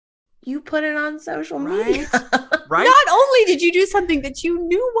you put it on social media. Right? Not only did you do something that you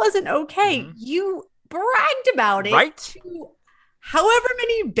knew wasn't okay, you bragged about it Right? to however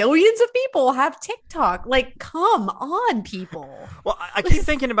many billions of people have TikTok. Like, come on, people. Well, I keep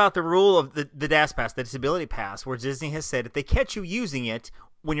thinking about the rule of the DAS Pass, the Disability Pass, where Disney has said if they catch you using it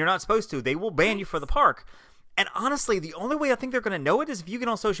when you're not supposed to, they will ban you for the park. And honestly, the only way I think they're going to know it is if you get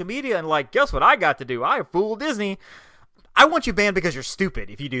on social media and like, guess what I got to do? I fooled Disney. I want you banned because you're stupid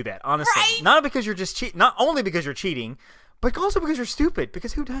if you do that, honestly. Right? Not because you're just not only because you're cheating, but also because you're stupid.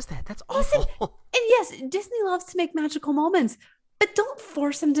 Because who does that? That's awful. Listen, and yes, Disney loves to make magical moments, but don't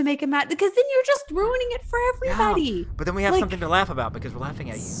force them to make a because then you're just ruining it for everybody. Yeah, but then we have something to laugh about because we're laughing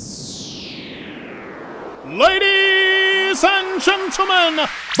at you. Ladies and gentlemen,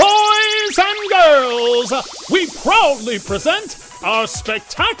 boys and girls, we proudly present our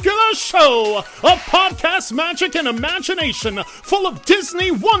spectacular show of podcast magic and imagination full of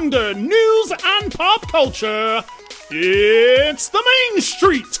Disney wonder, news, and pop culture. It's the Main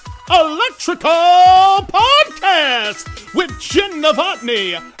Street Electrical Podcast with Jenn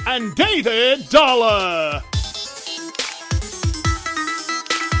Novotny and David Dollar.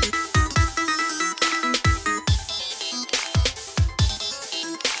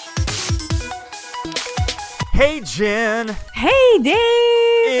 Hey, Jenn. Hey, Dave.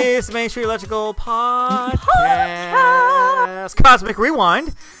 It's the Main Street Electrical Podcast. Cosmic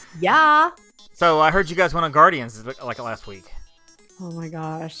Rewind. Yeah. So I heard you guys went on Guardians like last week. Oh my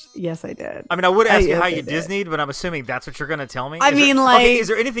gosh. Yes, I did. I mean, I would ask you how you did. Disney'd, but I'm assuming that's what you're going to tell me. Is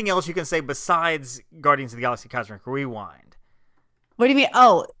there anything else you can say besides Guardians of the Galaxy Cosmic Rewind? What do you mean?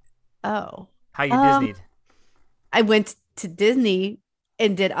 Oh. How you Disney'd? I went to Disney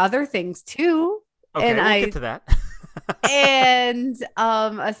and did other things too. Okay, and we'll get to that. And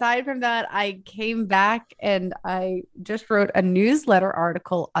aside from that, I came back and I just wrote a newsletter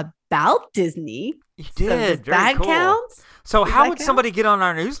article about Disney. You So did. does Very that cool. count? So Does how that would count? somebody get on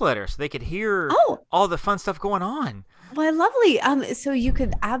our newsletter so they could hear all the fun stuff going on? Well, lovely. So you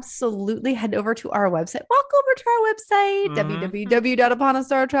could absolutely head over to our website. Walk over to our website,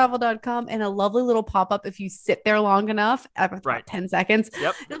 www.uponastartravel.com, and a lovely little pop-up if you sit there long enough, after about 10 seconds,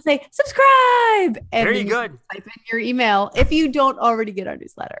 it'll say subscribe. And Very then good. You can type in your email. If you don't already get our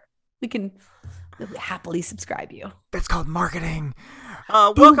newsletter, we'll happily subscribe you. That's called marketing.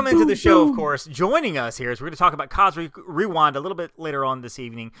 Welcome into the show, of course. Joining us here, as we're going to talk about Quasi Rewind a little bit later on this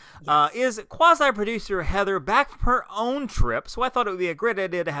evening, is Quasi Producer Heather back from her own trip. So I thought it would be a great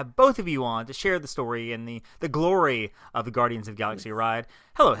idea to have both of you on to share the story and the glory of the Guardians of the Galaxy ride.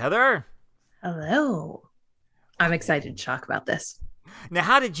 Hello, Heather. Hello. I'm excited to talk about this. Now,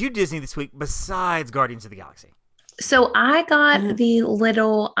 how did you Disney this week besides Guardians of the Galaxy? So I got the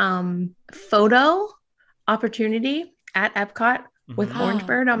little photo opportunity at Epcot with Orange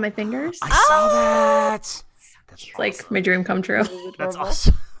Bird on my fingers. I saw that. That's awesome. Like my dream come true. That's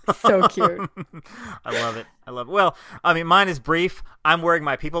awesome. So cute. I love it. Well, I mean, mine is brief. I'm wearing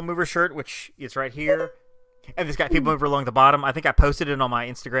my People Mover shirt, which is right here. And this got People Mover along the bottom. I think I posted it on my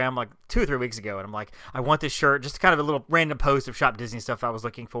Instagram like 2 or 3 weeks ago. And I'm like, I want this shirt. Just kind of a little random post of Shop Disney stuff I was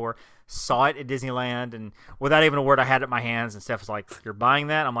looking for. Saw it at Disneyland. And without even a word, I had it in my hands. And Steph was like, you're buying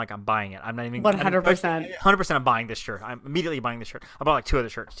that? I'm like, I'm buying it. I'm not even 100%. 100% I'm buying this shirt. I'm immediately buying this shirt. I bought like 2 other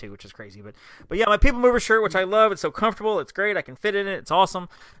shirts too, which is crazy. But yeah, my People Mover shirt, which I love. It's so comfortable. It's great. I can fit in it. It's awesome.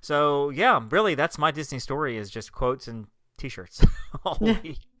 So yeah, really, that's my Disney story is just quotes and T-shirts all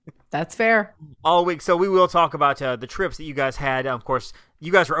week. That's fair. All week. So we will talk about the trips that you guys had. Of course,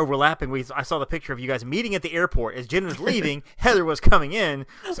 you guys were overlapping. I saw the picture of you guys meeting at the airport. As Jenn was leaving, Heather was coming in.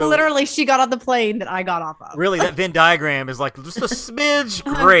 So literally, she got on the plane that I got off of. Really, that Venn diagram is like just a smidge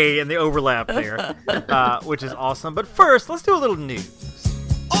gray in the overlap there, which is awesome. But first, let's do a little news.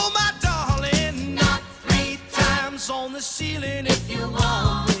 Oh, my darling, not 3 times on the ceiling if you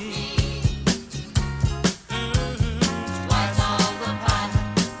want me.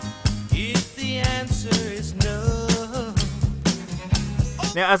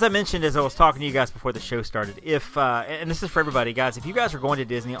 Now, as I mentioned as I was talking to you guys before the show started, if and this is for everybody, guys, if you guys are going to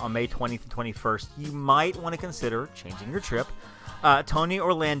Disney on May 20th and 21st, you might want to consider changing your trip. Tony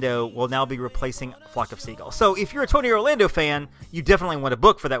Orlando will now be replacing Flock of Seagulls. So if you're a Tony Orlando fan, you definitely want to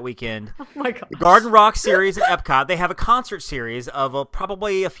book for that weekend. Oh my God. The Garden Rock series at Epcot, they have a concert series of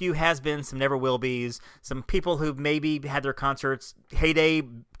probably a few has-beens, some never-will-be's, some people who maybe had their concerts heyday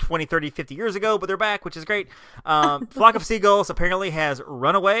 20, 30, 50 years ago, but they're back, which is great. Flock of Seagulls apparently has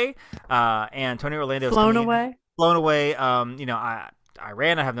run away, and Tony Orlando is Flown away. Blown away.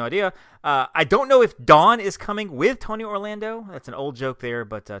 Iran. I have no idea. I don't know if Dawn is coming with Tony Orlando. That's an old joke there,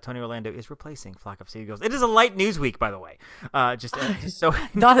 but Tony Orlando is replacing Flock of Seagulls. It is a light news week, by the way. Just so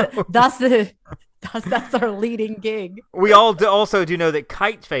that's our leading gig. We also do know that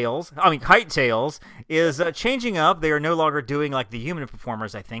KiteTails is changing up. They are no longer doing like the human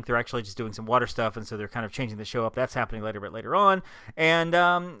performers. I think they're actually just doing some water stuff, and so they're kind of changing the show up. That's happening later on. And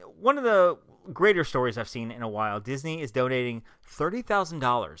one of the greater stories I've seen in a while, Disney is donating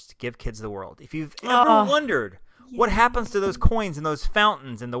 $30,000 to Give Kids the World. If you've ever wondered what happens to those coins and those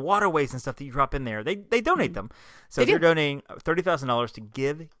fountains and the waterways and stuff that you drop in there, they donate them. So they're donating $30,000 to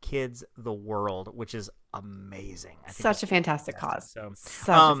Give Kids the World, which is amazing. Such a fantastic cause. So, such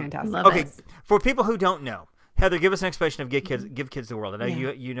a fantastic cause. Okay, for people who don't know, Heather, give us an explanation of Give Kids the World. I know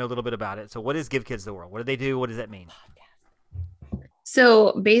you know a little bit about it. So what is Give Kids the World? What do they do? What does that mean?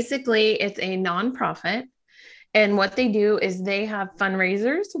 So basically, it's a nonprofit. And what they do is they have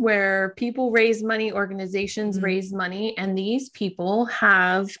fundraisers where people raise money, organizations raise money, and these people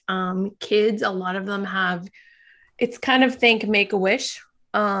have kids. A lot of them have, it's kind of think Make-A-Wish,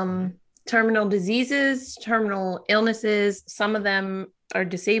 terminal diseases, terminal illnesses. Some of them are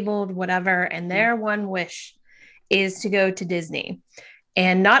disabled, whatever. And their one wish is to go to Disney.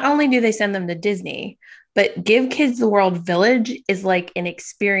 And not only do they send them to Disney, but Give Kids the World Village is like an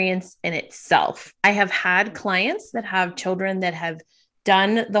experience in itself. I have had clients that have children that have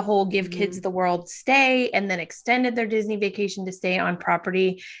done the whole Give Kids the World stay and then extended their Disney vacation to stay on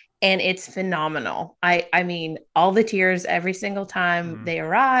property. And it's phenomenal. I mean, all the tears every single time they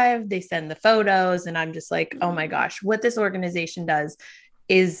arrive, they send the photos. And I'm just like, oh my gosh, what this organization does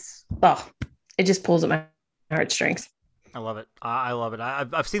is, it just pulls at my heartstrings. I love it. I love it.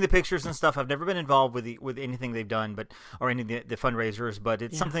 I've seen the pictures and stuff. I've never been involved with anything they've done, or any of the fundraisers. But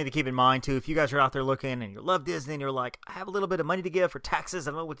it's something to keep in mind too. If you guys are out there looking and you love Disney and you're like, I have a little bit of money to give for taxes,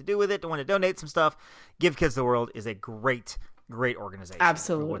 I don't know what to do with it. I want to donate some stuff. Give Kids the World is a great organization.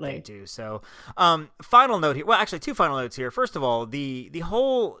 Absolutely. For what they do. So, final note here. Well, actually, two final notes here. First of all, the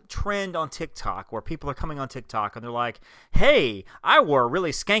whole trend on TikTok where people are coming on TikTok and they're like, "Hey, I wore a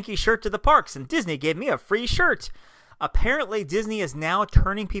really skanky shirt to the parks and Disney gave me a free shirt." Apparently, Disney is now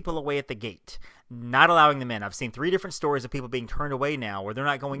turning people away at the gate, not allowing them in. I've seen 3 different stories of people being turned away now where they're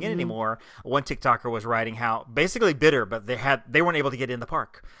not going in anymore. One TikToker was writing how basically bitter, but they weren't able to get in the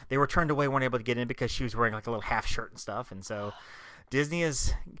park. They were turned away, weren't able to get in because she was wearing like a little half shirt and stuff. And so Disney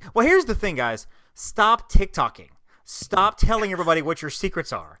is... Well, here's the thing, guys. Stop TikToking. Stop telling everybody what your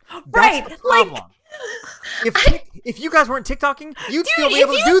secrets are. That's the problem. If you guys weren't TikToking, you'd still be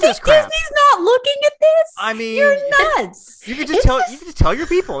able to do this crap. Disney's not looking at this. I mean, you're nuts. You could just tell your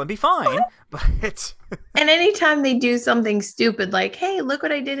people and be fine. But and anytime they do something stupid, like, "Hey, look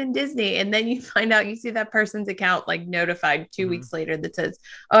what I did in Disney," and then you find out, you see that person's account like notified 2 weeks later that says,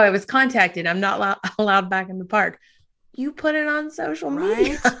 "Oh, I was contacted. I'm not allowed back in the park." You put it on social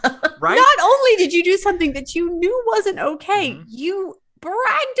media. Right? Not only did you do something that you knew wasn't okay, you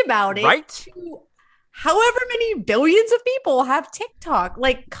bragged about it. Right? To however many billions of people have TikTok.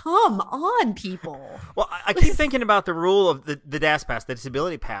 Like, come on, people. Well, I keep thinking about the rule of the DAS Pass, the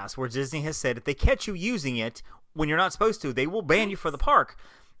Disability Pass, where Disney has said if they catch you using it when you're not supposed to, they will ban you for the park.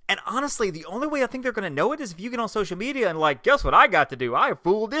 And honestly, the only way I think they're going to know it is if you get on social media and like, guess what I got to do? I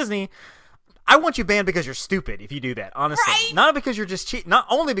fooled Disney. I want you banned because you're stupid if you do that, honestly. Right? Not because you're just cheating, not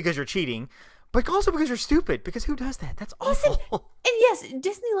only because you're cheating, but also because you're stupid. Because who does that? That's awful. Listen, and yes,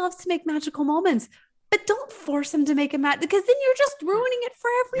 Disney loves to make magical moments, but don't force them to make a because then you're just ruining it for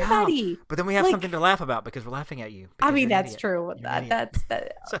everybody. Yeah, but then we have something to laugh about because we're laughing at you. I mean, that's true. That's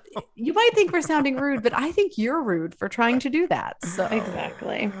so. You might think we're sounding rude, but I think you're rude for trying to do that. So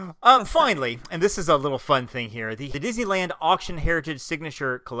exactly. Finally, and this is a little fun thing here: the Disneyland Auction Heritage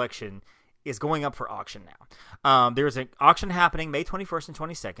Signature Collection is going up for auction now. There's an auction happening May 21st and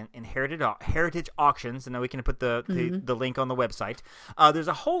 22nd in Heritage Auctions, and now we can put the link on the website. There's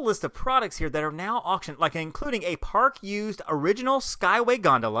a whole list of products here that are now auctioned, like including a park-used original Skyway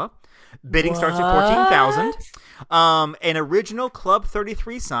gondola. Bidding starts at $14,000. An original Club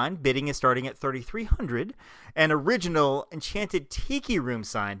 33 sign. Bidding is starting at $3,300. An original Enchanted Tiki Room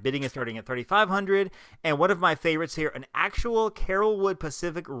sign. Bidding is starting at $3,500. And one of my favorites here, an actual Carrollwood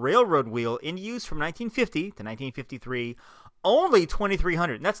Pacific Railroad wheel in use from 1950 to 1953. Only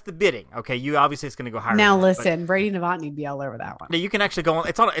 $2,300. And that's the bidding. Okay, you obviously it's going to go higher. Now listen, Brady Novotny would be all over that one. Now you can actually go on.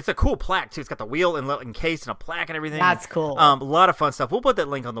 It's a cool plaque too. It's got the wheel encased in a plaque and everything. That's cool. A lot of fun stuff. We'll put that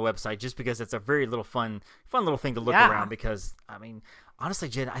link on the website just because it's a very little fun little thing to look around. Because I mean, honestly,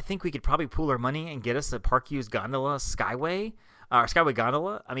 Jen, I think we could probably pool our money and get us a park used gondola Skyway. our Skyway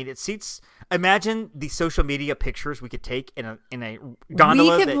Gondola. I mean, it seats. Imagine the social media pictures we could take in a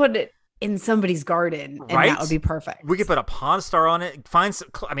gondola. We could put it in somebody's garden, and Right? that would be perfect. We could put a Pawn Star on it.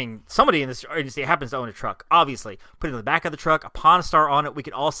 Somebody in this industry happens to own a truck. Obviously, put it in the back of the truck, a Pawn Star on it. We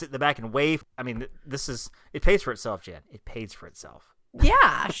could all sit in the back and wave. I mean, it pays for itself, Jenn. It pays for itself.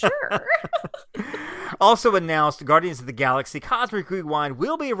 Yeah, sure. Also announced, Guardians of the Galaxy Cosmic Rewind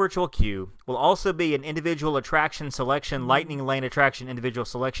will be a virtual queue. Will also be an individual attraction selection, Lightning Lane attraction individual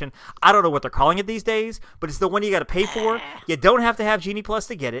selection. I don't know what they're calling it these days, but it's the one you got to pay for. You don't have to have Genie Plus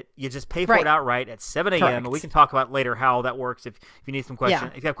to get it. You just pay for it outright at 7 a.m. And we can talk about later how that works. If you need some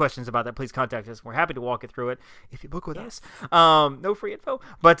questions, if you have questions about that, please contact us. We're happy to walk you through it if you book with us. No free info,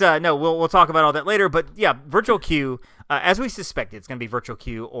 but no, we'll talk about all that later. But yeah, virtual queue. As we suspected, it's going to be virtual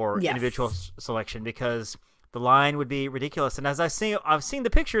queue or individual selection because the line would be ridiculous. And as I've seen the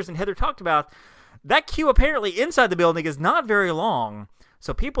pictures and Heather talked about, that queue apparently inside the building is not very long.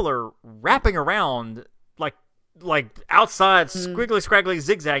 So people are wrapping around like outside, squiggly, scraggly,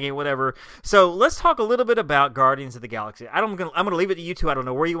 zigzagging, whatever. So let's talk a little bit about Guardians of the Galaxy. I'm gonna leave it to you two. I don't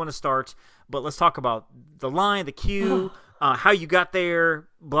know where you want to start, but let's talk about the line, the queue, how you got there,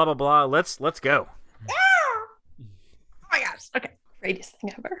 blah blah blah. Let's go. Oh my gosh. Okay. Greatest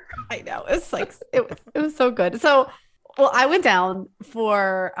thing ever. I know. It's like it was so good. So, well, I went down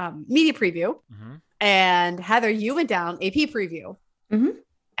for media preview, and Heather, you went down AP preview, and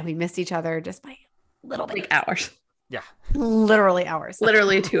we missed each other just by little bit, hours. Yeah, literally hours.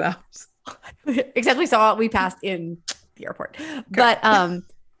 Literally 2 hours. Except we passed in the airport. Correct. But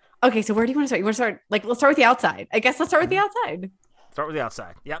okay. So where do you want to start? You want to start let's start with the outside. I guess let's start with the outside. Start with the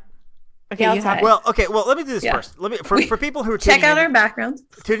outside. Yep. Okay. Well, let me do this first. Let me for people who are check out our backgrounds,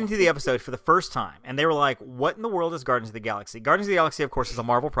 tuned into the episode for the first time, and they were like, "What in the world is Guardians of the Galaxy?" Guardians of the Galaxy, of course, is a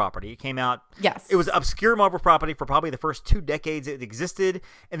Marvel property. It came out. Yes. It was an obscure Marvel property for probably the first 2 decades it existed,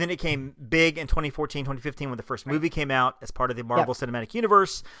 and then it came big in 2014, 2015 when the first movie came out as part of the Marvel Cinematic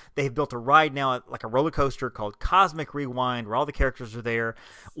Universe. They've built a ride now, like a roller coaster called Cosmic Rewind, where all the characters are there.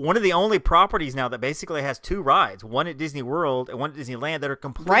 One of the only properties now that basically has 2 rides, one at Disney World and one at Disneyland, that are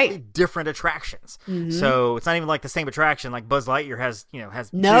completely different attractions. So it's not even like the same attraction like Buzz Lightyear has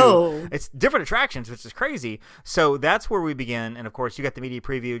 2. It's different attractions, which is crazy. So that's where we begin. And of course, you got the media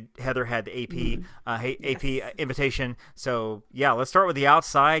preview. Heather had the AP invitation. So yeah, let's start with the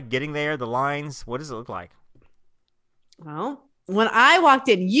outside, getting there, the lines. What does it look like? Well, when I walked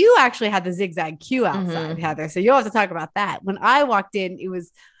in, you actually had the zigzag queue outside, Heather. So you'll have to talk about that. When I walked in, it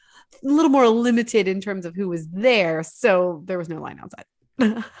was a little more limited in terms of who was there. So there was no line outside.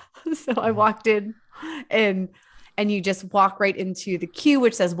 So I walked in and you just walk right into the queue,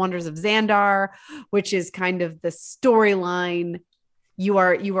 which says Wonders of Xandar, which is kind of the storyline. You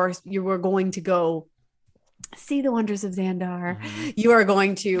are going to go see the Wonders of Xandar. You are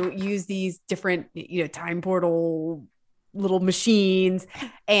going to use these different, time portal little machines,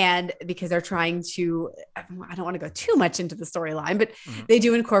 and because they're trying to, I don't want to go too much into the storyline, but they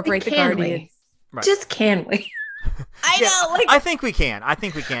do incorporate the Guardians. Right. Just can we? I know. I think we can. I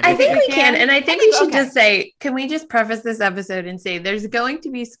think we can. And I think we should just say, can we just preface this episode and say there's going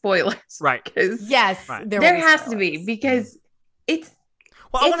to be spoilers? Right. Yes. Right. There has to be, because it's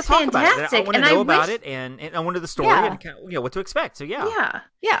I want to talk about it. I want to know about it, and I want to know the story and what to expect. So yeah.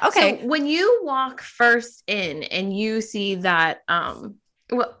 Okay. So when you walk first in and you see that,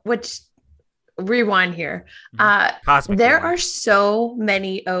 which rewind here, there are so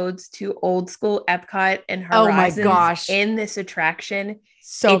many odes to old school Epcot and Horizons in this attraction.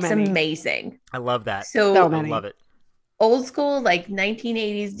 It's amazing. I love that. So many. I love it. Old school, like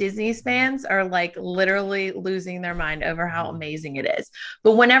 1980s Disney fans are like literally losing their mind over how amazing it is.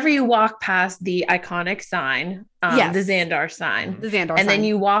 But whenever you walk past the iconic sign, the Xandar sign, and then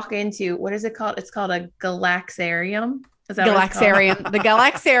you walk into, what is it called? It's called a Galaxarium. Is that Galaxarium? The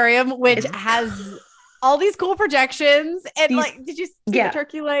Galaxarium, which has all these cool projections, and did you see the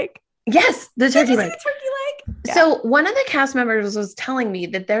turkey lake? Yes, the turkey lake. Yeah. So one of the cast members was telling me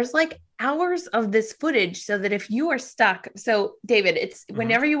that there's like hours of this footage, so that if you are stuck, so David, it's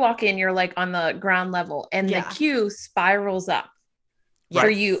whenever you walk in, you're like on the ground level, and the queue spirals up for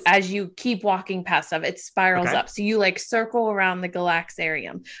you as you keep walking past stuff. It spirals up, so you like circle around the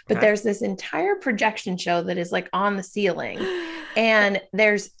Galaxarium, but there's this entire projection show that is like on the ceiling, and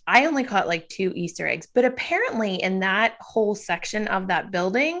I only caught like 2 Easter eggs, but apparently in that whole section of that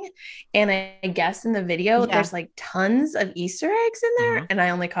building, and I guess in the video there's like tons of Easter eggs in there, and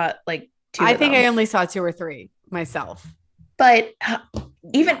I only caught like 2 I think I only saw 2 or 3 myself. But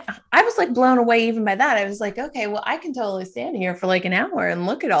even I was like blown away even by that. I was like, okay, well, I can totally stand here for like an hour and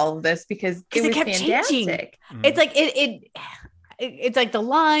look at all of this because it was kept fantastic. Changing. It's like it it's like the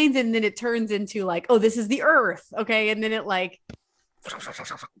lines, and then it turns into like, oh, this is the Earth, okay, and then it like,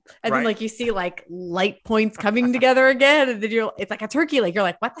 and then like you see like light points coming together again, and then it's like a turkey leg. You're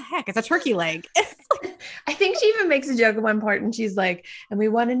like, what the heck? It's a turkey leg. I think she even makes a joke at one part, and she's like, and we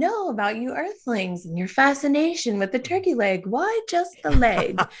want to know about you Earthlings and your fascination with the turkey leg. Why just the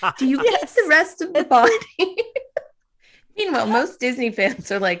leg? Do you eat the rest of the body? Meanwhile, most Disney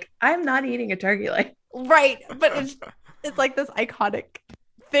fans are like, I'm not eating a turkey leg. Right. But it's like this iconic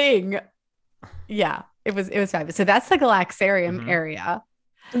thing. Yeah, it was fabulous. So that's the Galaxarium area.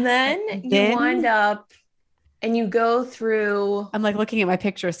 And then you wind up and you go through. I'm like looking at my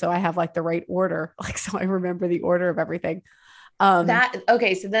picture, so I have like the right order, like so I remember the order of everything.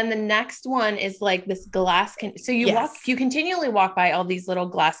 Okay, so then the next one is like this glass so you you continually walk by all these little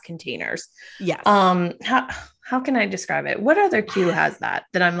glass containers. Yes. How can I describe it? What other queue has that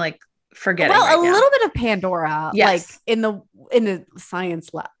I'm like forgetting? Well, right a now? little bit of Pandora, like in the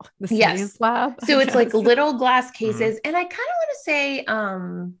science lab. The science lab. So it's like little glass cases, and I kind of want to say,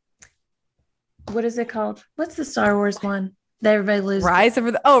 what is it called? What's the Star Wars one that everybody loses? Rise of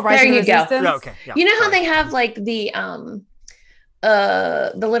the Resistance. Go. Okay. Yeah, you know how they have like the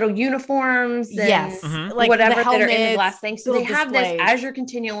little uniforms and like whatever the helmets, that are in the glass thing. So they have displays. this as you're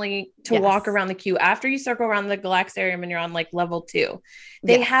continually to walk around the queue. After you circle around the Galaxarium and you're on like level 2,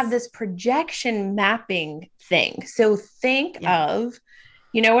 they have this projection mapping thing. So think of,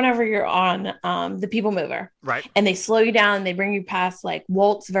 whenever you're on the People Mover, right, and they slow you down and they bring you past like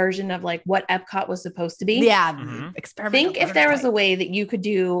Walt's version of like what Epcot was supposed to be. Yeah. Think if there was a way that you could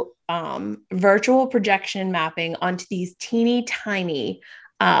do virtual projection mapping onto these teeny tiny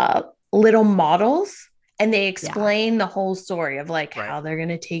little models, and they explain the whole story of like how they're going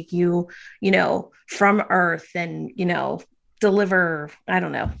to take you, from Earth and, deliver, I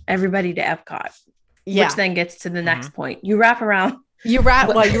don't know, everybody to Epcot, which then gets to the next point. You wrap around. You wrap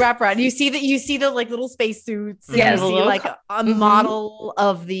around. You see the like little space suits. Yeah, you see like a model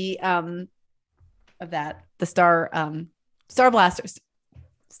of the Star Blasters.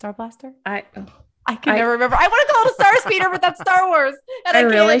 Star Blaster? I can never remember. I want to call it a Star Speeder, but that's Star Wars. And I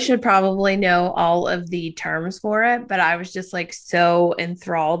really should probably know all of the terms for it, but I was just like so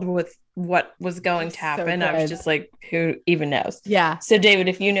enthralled with what was going to happen. I was just like, who even knows? Yeah. So David,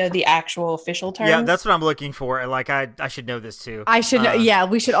 if you know the actual official terms. Yeah, that's what I'm looking for. Like I should know this too. I should know. Yeah,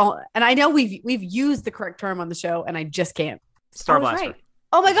 we should all. And I know we've used the correct term on the show, and I just can't. Star Blaster. Right.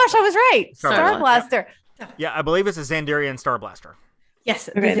 Oh my gosh, I was right. Star Blaster. Yeah, I believe it's a Xandarian Star Blaster. Yes,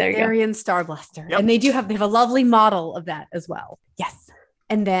 the Xandarian Star Blaster. Yep. And they have a lovely model of that as well. Yes.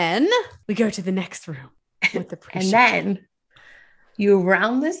 And then we go to the next room with the pre-show. And then you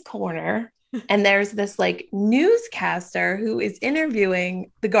round this corner and there's this like newscaster who is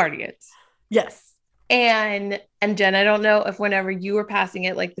interviewing the Guardians. Yes. And Jenn, I don't know if whenever you were passing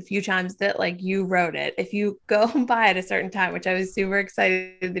it, like the few times that like you wrote it, if you go by at a certain time, which I was super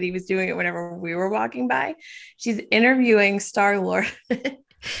excited that he was doing it whenever we were walking by, she's interviewing Star-Lord.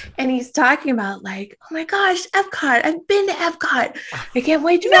 And he's talking about like, oh my gosh, Epcot. I've been to Epcot. I can't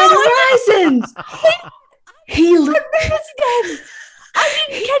wait to ride Horizons. He I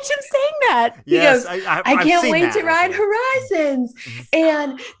didn't catch him saying that. Yes, he goes, I can't wait to ride Horizons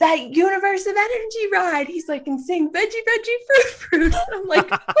and that Universe of Energy ride. He's like, and sing veggie, fruit. And I'm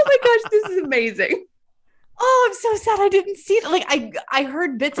like, oh my gosh, this is amazing. Oh, I'm so sad I didn't see it. Like I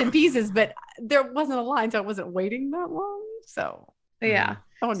heard bits and pieces, but there wasn't a line, so I wasn't waiting that long. So yeah.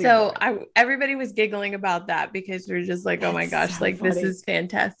 So everybody was giggling about that because we're just like, oh my gosh, so like funny. This is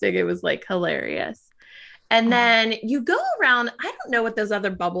fantastic. It was like hilarious. And then you go around, I don't know what those other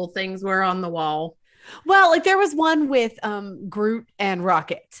bubble things were on the wall. Well, like there was one with Groot and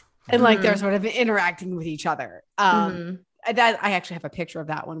Rocket. And like they're sort of interacting with each other. I actually have a picture of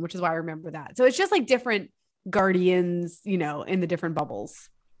that one, which is why I remember that. So it's just like different Guardians, in the different bubbles.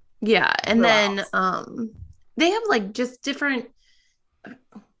 Yeah. And then they have like just different,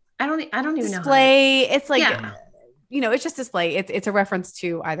 I don't even know. Display. It's like... Yeah. It's just display. It's a reference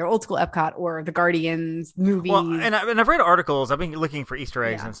to either old school Epcot or the Guardians movies. Well, and I've read articles. I've been looking for Easter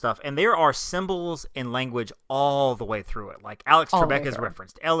eggs and stuff, and there are symbols and language all the way through it. Like Alex Trebek is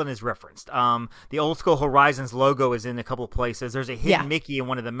referenced, Ellen is referenced. The old school Horizons logo is in a couple of places. There's a hidden Mickey in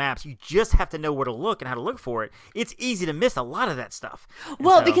one of the maps. You just have to know where to look and how to look for it. It's easy to miss a lot of that stuff. And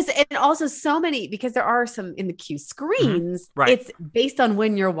also because there are some in the queue screens. Right. It's based on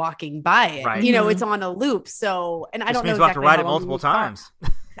when you're walking by it. Right. It's on a loop. So and I don't know. We'll have to ride it multiple times.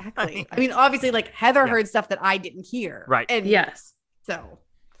 Exactly. I mean, obviously, like Heather heard stuff that I didn't hear. Right. And yes. So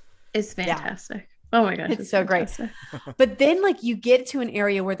it's fantastic. Oh my gosh. It's so great. But then like you get to an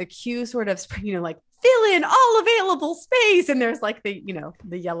area where the queue sort of, like fill in all available space. And there's like the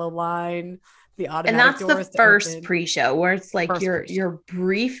yellow line, the automatic And that's doors the to first open. pre-show where it's like you're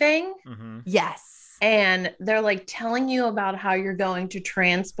briefing. Yes. And they're like telling you about how you're going to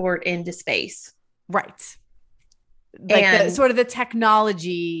transport into space. Right. Like the sort of the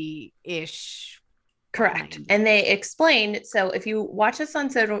technology-ish. Correct. And they explained, so if you watch us on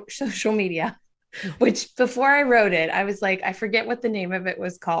social media, which before I wrote it, I was like, I forget what the name of it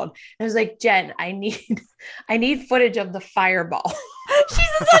was called. I was like, Jenn, I need footage of the fireball.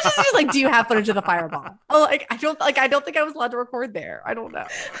 She's like, do you have footage of the fireball? Oh, I don't think I was allowed to record there. I don't know.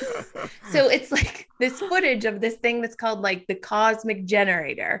 So it's like this footage of this thing that's called like the cosmic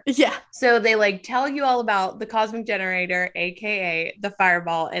generator. Yeah. So they like tell you all about the cosmic generator, AKA the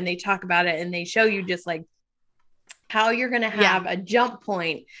fireball. And they talk about it and they show you just like how you're going to have a jump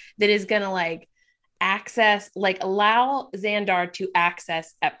point that is going to like allow Xandar to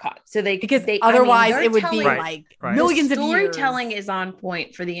access Epcot. So because otherwise it would be like millions of years. Storytelling is on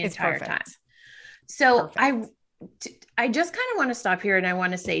point for the entire time. So I just kind of want to stop here and I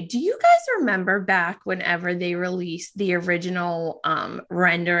want to say, do you guys remember back whenever they released the original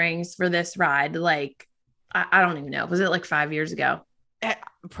renderings for this ride? Like, I don't even know. Was it like 5 years ago?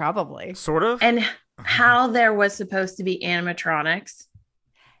 Probably. Sort of. And how there was supposed to be animatronics.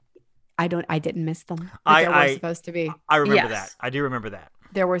 I didn't miss them. There were supposed to be. I remember that. I do remember that.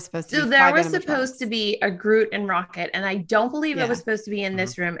 There were supposed to be. So there was supposed to be a Groot and Rocket, and I don't believe it was supposed to be in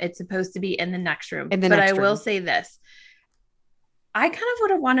this room. It's supposed to be in the next room. But I will say this. I kind of would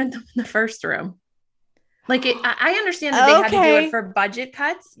have wanted them in the first room. Like I understand that they had to do it for budget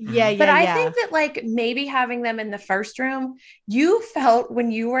cuts. Yeah. But I think that like maybe having them in the first room, you felt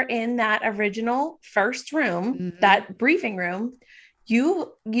when you were in that original first room, that briefing room,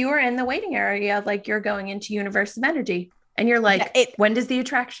 you were in the waiting area like you're going into Universe of Energy. And you're like, when does the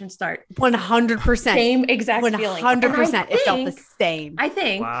attraction start? 100%. Same exact feeling. 100%. It felt the same. I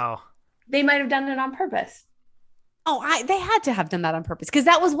think they might have done it on purpose. Oh, they had to have done that on purpose. Because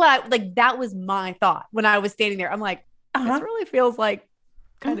that was that was my thought when I was standing there. I'm like, this really feels like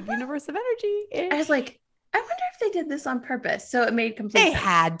kind of Universe of Energy. I was like, I wonder if they did this on purpose. So it made complete sense. They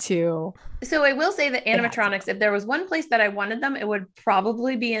had to. So I will say that animatronics, if there was one place that I wanted them, it would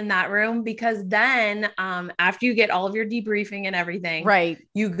probably be in that room, because then after you get all of your debriefing and everything, right,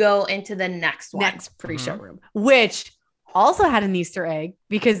 you go into the next pre-show room, which also had an Easter egg,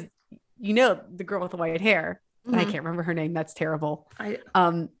 because the girl with the white hair, I can't remember her name. That's terrible.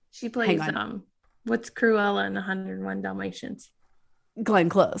 She plays what's Cruella in 101 Dalmatians? Glenn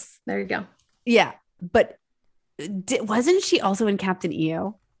Close. There you go. Yeah, but wasn't she also in Captain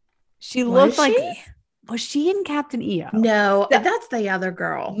EO? She looked like. Was she in Captain EO? No, that's the other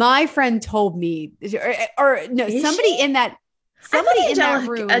girl. My friend told me, or no, somebody in that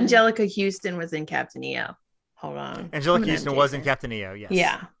room. Angelica Houston was in Captain EO. Hold on. Angelica Houston was in Captain EO. Yes.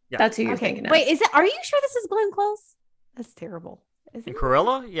 Yeah. That's who you're thinking of. Wait, are you sure this is Glenn Close? That's terrible. In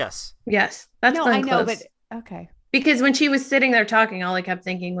Cruella? Yes. Yes. That's Glenn Close. I know, but okay. Because when she was sitting there talking, all I kept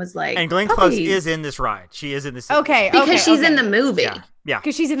thinking was like, and Glenn Close is in this ride. She is in this. Okay. Because she's in the movie. Yeah.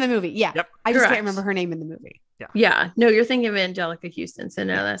 Because she's in the movie. Yeah. Yep. I just can't remember her name in the movie. Yeah. Yeah. No, you're thinking of Angelica Houston. So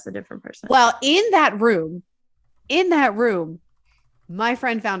no, that's a different person. Well, in that room, my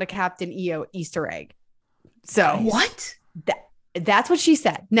friend found a Captain EO Easter egg. So what? That's what she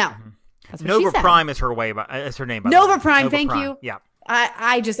said. Now, Nova Prime is her name. Nova Prime. Thank you. Yeah.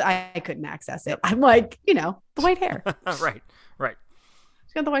 I couldn't access it. I'm like, the white hair. Right.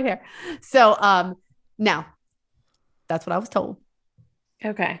 She's got the white hair. So, now that's what I was told.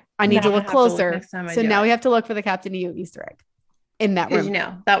 Okay. I need to look closer. So now we have to look for the Captain EO Easter egg in that room.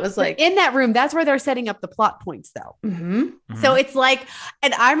 That was like in that room. That's where they're setting up the plot points, though. So it's like,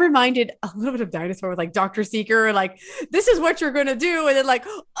 and I'm reminded a little bit of Dinosaur with like Dr. Seeker, like, this is what you're going to do. And then like,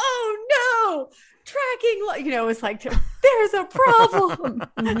 oh no, tracking, it's like, there's a problem.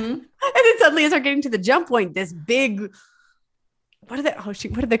 And then suddenly as they're getting to the jump point, this big, what do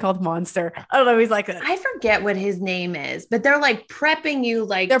they call the monster? I don't know. He's like, I forget what his name is, but they're like prepping you,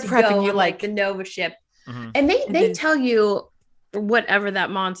 like they're prepping you like the Nova ship. And they tell you whatever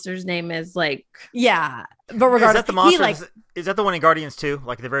that monster's name is, like, yeah, but regardless, is that the monster? Is that the one in Guardians 2,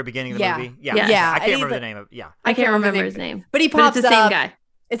 like at the very beginning of the movie? Yeah. I can't remember the name of it. Yeah, I can't remember his name, but he pops it's the same guy.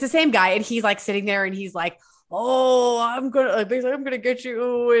 It's the same guy, and he's like sitting there, and he's like, "Oh, I'm gonna get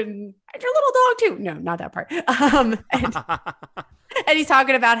you, and your little dog too." No, not that part. And he's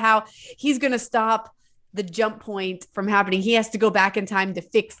talking about how he's gonna stop the jump point from happening. He has to go back in time to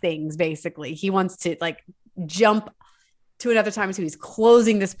fix things. Basically, he wants to like jump to another time. So he's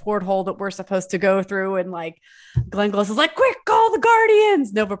closing this porthole that we're supposed to go through. And like Glenn Close is like, quick, call the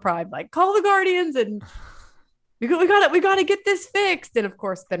Guardians. Nova Prime, like, call the Guardians. And we got to get this fixed. And of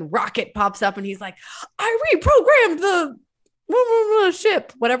course, then Rocket pops up and he's like, I reprogrammed the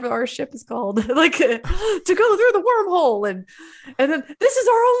ship, whatever our ship is called, like to go through the wormhole. And then this is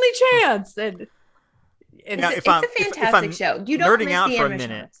our only chance. And it's a fantastic show. You don't nerding out for a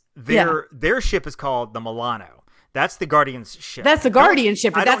minute. Their ship is called the Milano. That's the Guardian's ship. That's the Guardian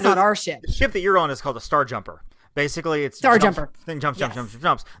ship, but that's not our ship. The ship that you're on is called a Star Jumper. Basically, it's Star Jumper. Then jumps.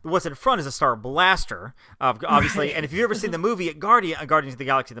 What's in front is a Star Blaster, obviously. Right. And if you've ever seen the movie at Guardians of the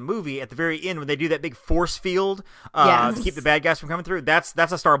Galaxy, the movie, at the very end when they do that big force field to keep the bad guys from coming through, that's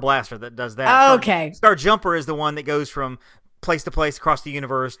a Star Blaster that does that. Oh, okay. Star Jumper is the one that goes from place to place across the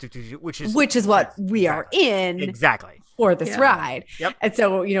universe, which is what we are in exactly for this ride. Yep. And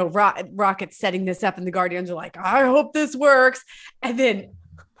so Rocket's setting this up, and the Guardians are like, I hope this works. And then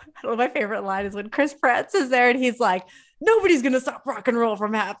my favorite line is when Chris Pratt is there and he's like, nobody's gonna stop rock and roll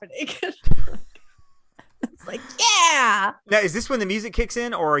from happening. It's like, yeah. Now, is this when the music kicks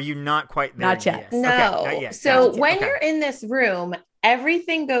in, or are you not quite there? Not yet. No. Okay, not yet. So when you're in this room,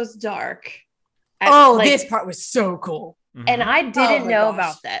 everything goes dark. This part was so cool. Mm-hmm. And I didn't know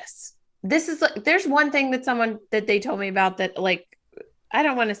about this. This is like, there's one thing that they told me about that, like, I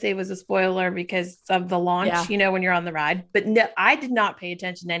don't want to say it was a spoiler because of the launch, when you're on the ride, but no, I did not pay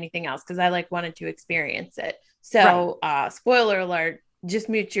attention to anything else because I wanted to experience it. So, spoiler alert, just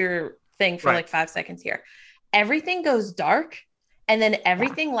mute your thing for 5 seconds here. Everything goes dark and then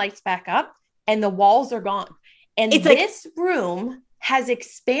everything lights back up and the walls are gone. And this room has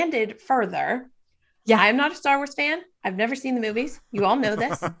expanded further. Yeah. I'm not a Star Wars fan. I've never seen the movies. You all know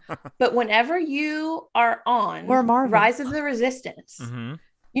this. But whenever you are on Rise of the Resistance,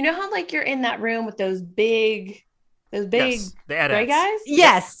 you know how you're in that room with those big gray guys?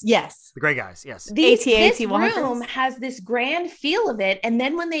 Yes. The gray guys, yes. This room has this grand feel of it. And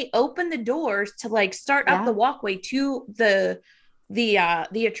then when they open the doors to start up the walkway to the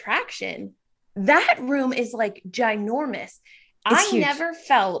attraction, that room is ginormous. I never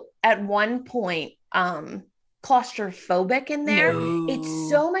felt at one point claustrophobic in there. No. It's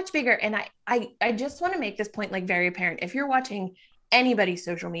so much bigger. And I just want to make this point very apparent. If you're watching anybody's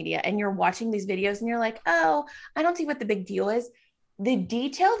social media and you're watching these videos and you're like, oh, I don't see what the big deal is. The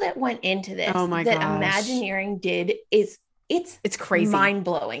detail that went into this Imagineering did it's crazy,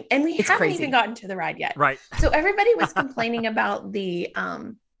 mind-blowing. And we haven't even gotten to the ride yet. Right. So everybody was complaining about the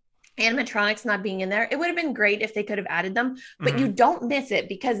animatronics not being in there. It would have been great if they could have added them, but you don't miss it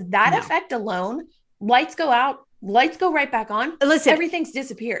because that effect alone, lights go out, lights go right back on. Listen, everything's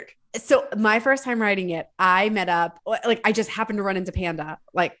disappeared. So my first time riding it, I met up, I just happened to run into Panda,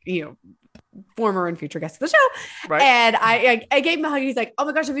 former and future guest of the show. Right. And I gave him a hug and he's like, oh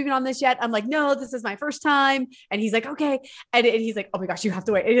my gosh, have you been on this yet? I'm like, no, this is my first time. And he's like, okay. And he's like, oh my gosh, you have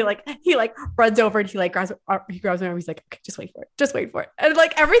to wait. And he runs over and he grabs my arm. He's like, okay, just wait for it. And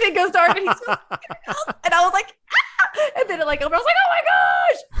everything goes dark and he's just, and I was like, ah! And then I was like, oh my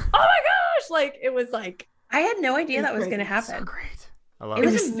gosh. It was I had no idea that was going to happen. So great. I love it.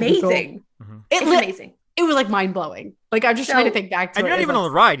 It was amazing. So cool. It's amazing. It was mind blowing. I'm just trying to think back to it. And you're not even on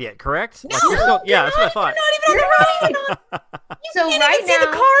the ride yet, correct? No, that's what I thought. You're not even on the ride. You can't even see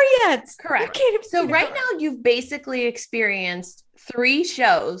the car yet. Correct. So right now you've basically experienced 3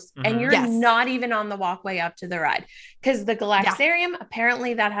 shows and you're not even on the walkway up to the ride because the Galaxarium,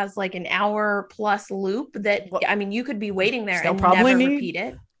 apparently that has an hour plus loop that, you could be waiting there and never repeat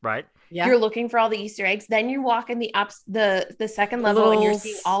it. Right. Yeah. You're looking for all the Easter eggs. Then you're walking the second level and you're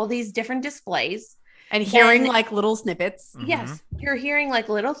seeing all these different displays. And hearing little snippets. Yes. You're hearing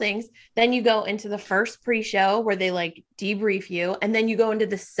little things. Then you go into the first pre-show where they debrief you. And then you go into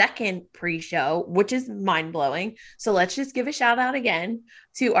the second pre-show, which is mind blowing. So let's just give a shout out again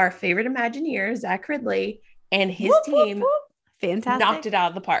to our favorite Imagineer, Zach Ridley, and his team. Whoop. Fantastic. Knocked it out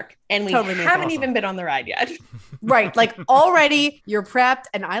of the park. And we haven't even been on the ride yet. Right. Already you're prepped.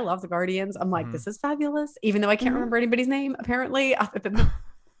 And I love the Guardians. I'm like, this is fabulous. Even though I can't remember anybody's name, apparently, other than the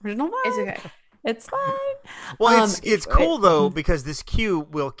original one. It's okay. It's fine. Well, it's cool though because this queue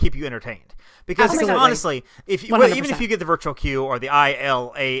will keep you entertained. Because honestly, if you, even if you get the virtual queue or the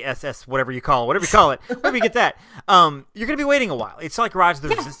ILASS, whatever you call it, whatever you get that, you're going to be waiting a while. It's like Rise of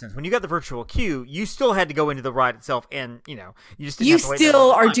the Resistance. When you got the virtual queue, you still had to go into the ride itself, and you just didn't have to wait.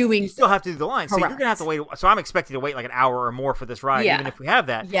 You still have to do the line, so you're going to have to wait. So I'm expecting to wait an hour or more for this ride, even if we have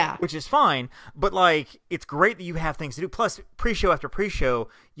that, which is fine. But it's great that you have things to do. Plus, pre-show after pre-show,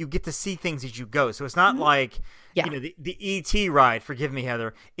 you get to see things as you go. So it's not the E.T. ride, forgive me,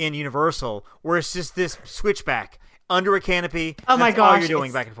 Heather, in Universal, where it's just this switchback under a canopy. Oh my that's all gosh, you're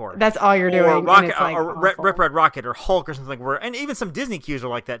doing back and forth. That's all you're doing. Or Rocket, and it's, like, or Rip Red Rocket, or Hulk, or something. And even some Disney queues are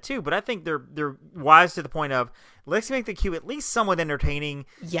like that too. But I think they're wise to the point of let's make the queue at least somewhat entertaining.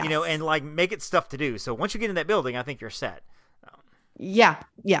 Yes. And like make it stuff to do. So once you get in that building, I think you're set. Yeah.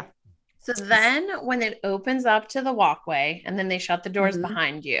 So then when it opens up to the walkway and then they shut the doors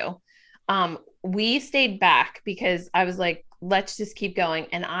behind you, we stayed back because I was like, let's just keep going.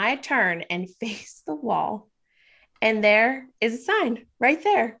 And I turn and face the wall. And there is a sign right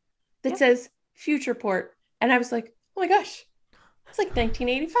there that says Future Port. And I was like, oh my gosh, it's like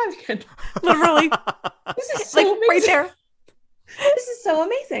 1985 again. Literally. This is so amazing. Right there. This is so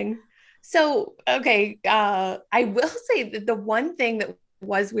amazing. So, okay. I will say that the one thing that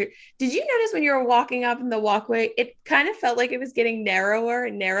was weird. Did you notice when you were walking up in the walkway, it kind of felt like it was getting narrower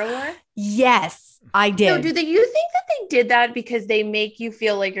and narrower? Yes, I did. So you think that they did that because they make you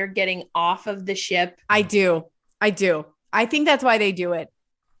feel like you're getting off of the ship? I do. I think that's why they do it.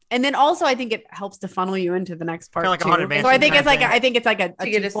 And then also I think it helps to funnel you into the next part. Kind of like too. a Haunted Mansion So I think it's kind like of thing. I think it's like a To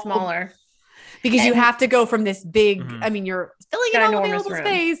get it twofold, smaller. because you have to go from this big, I mean, you're filling in all Ginormous available room.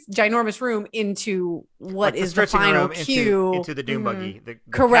 space, ginormous room into what Like is the stretching final room queue. into the Doom buggy. The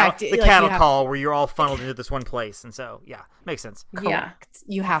Correct. The Like, cattle you have- call where you're all funneled into this one place. And so, yeah, makes sense. Yeah. Correct.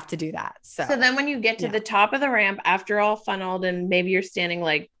 You have to do that. So So then when you get to the top of the ramp, after all funneled and maybe you're standing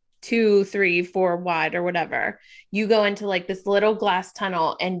like 2, 3, 4 wide or whatever, you go into like this little glass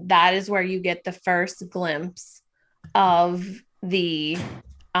tunnel. And that is where you get the first glimpse of the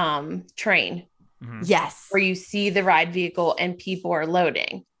train, yes, where you see the ride vehicle and people are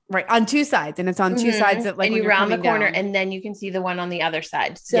loading. right, on two sides, and it's on two sides of like and when you you're round the coming corner down. and then you can see the one on the other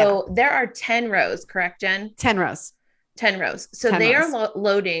side. So there are 10 rows, correct, Jen? 10 rows. 10 rows. So 10 they rows. are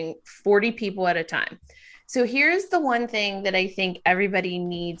loading 40 people at a time. So here's the one thing that I think everybody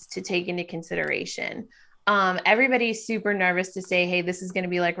needs to take into consideration. Everybody's super nervous to say, hey, this is going to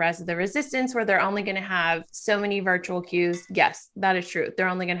be like Rise of the Resistance, where they're only going to have so many virtual queues. Yes, that is true. They're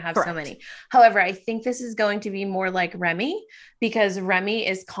only going to have so many. However, I think this is going to be more like Remy, because Remy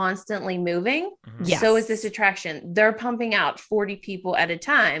is constantly moving. Yes. So is this attraction. They're pumping out 40 people at a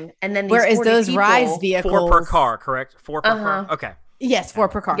time. And then these Whereas 40 those people, Rise vehicles, 4 per car, correct? 4 per car. Okay. Yes, 4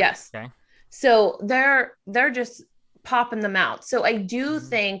 per car. Yes. Okay. So they're just popping them out. So I do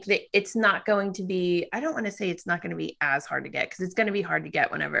think that it's not going to be, I don't want to say it's not going to be as hard to get, because it's going to be hard to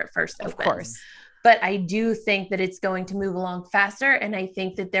get whenever it first opens. Of course. But I do think that it's going to move along faster. And I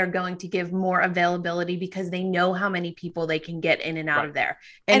think that they're going to give more availability because they know how many people they can get in and out of there.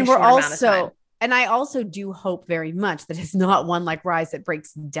 And we're also, and I also do hope very much that it's not one like Rise that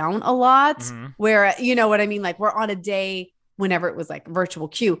breaks down a lot, where, you know what I mean? Like we're on a day, whenever it was like virtual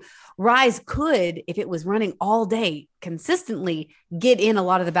queue, Rise could, if it was running all day consistently, get in a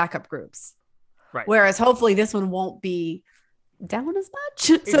lot of the backup groups. Right. Whereas hopefully this one won't be down as much.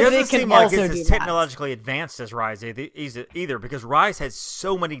 It so doesn't they can seem like also it's do as that. technologically advanced as Rise either, because Rise has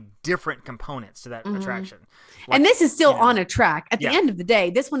so many different components to that attraction. Like, And this is still on a track. At the Yeah. end of the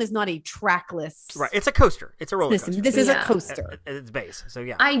day, this one is not a trackless. right. It's a coaster. It's a roller coaster. This is a Yeah. coaster. At its base. So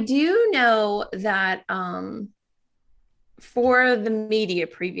yeah. I do know that for the media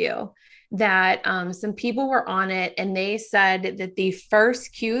preview, that some people were on it and they said that the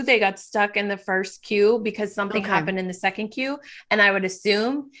first queue, they got stuck in the first queue because something happened in the second queue. And I would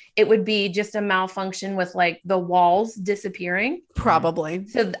assume it would be just a malfunction with like the walls disappearing. Probably.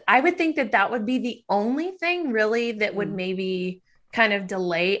 So I would think that that would be the only thing really that would maybe kind of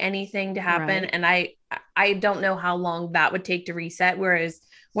delay anything to happen. Right. And I don't know how long that would take to reset. Whereas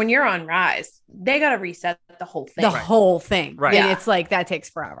when you're on Rise, they got to reset the whole thing. The whole thing. Right. And Yeah. it's like, that takes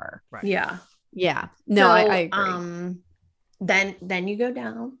forever. Right. Yeah. Yeah. No, So, I agree. Then you go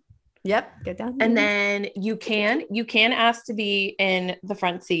down, Yep. Get down. and then you can ask to be in the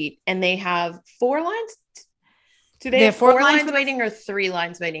front seat, and they have 4 lines. Do they have 4 lines waiting or 3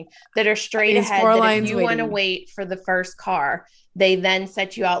 lines waiting that are straight It's ahead? 4 That lines if you want to waiting. wait for the first car, they then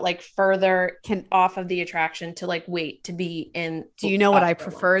set you out like further off of the attraction to like wait to be in. Do you know what I upper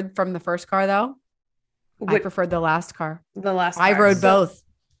one. preferred from the first car though? I What- preferred the last car. the last I car. rode So both.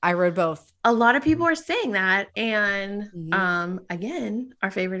 I rode both. a lot of people are saying that, and Mhm. again,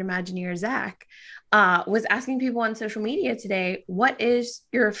 our favorite Imagineer Zach was asking people on social media today, what is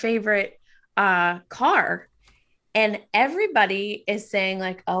your favorite car? And everybody is saying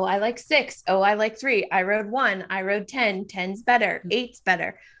like, oh, I like 6, oh, I like 3, I rode 1, I rode 10, 10's better, 8's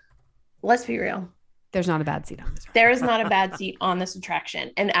better. Let's be real, There's not a bad seat on this. there is not a bad seat on this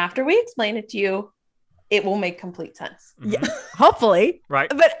attraction, and after we explain it to you, it will make complete sense. Yeah. Hopefully. Right.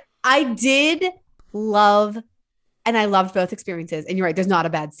 But I did love And I loved both experiences. And you're right, there's not a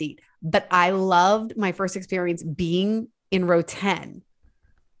bad seat. But I loved my first experience being in row 10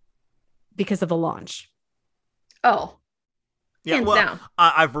 because of the launch. Oh, Yeah, hands well, down.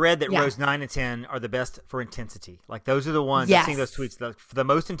 I've read that Yeah. rows 9 and 10 are the best for intensity. Like those are the ones Yes. I've seen those tweets. For the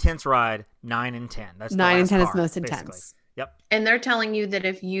most intense ride, 9 and 10. That's the 9 and last 10 is car, most basically. intense. Yep. And they're telling you that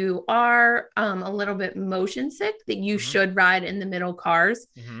if you are a little bit motion sick, that you should ride in the middle cars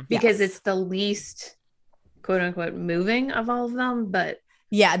because Yes. it's the least quote unquote moving of all of them. But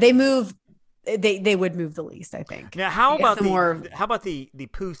Yeah, they move. They would move the least, I think. Now, how about the more- the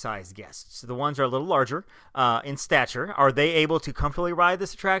poo-sized guests? The ones that are a little larger in stature. Are they able to comfortably ride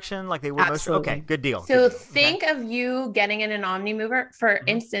this attraction like they would most? Absolutely. Okay, good deal. so good deal. think of you getting in an Omni Mover. For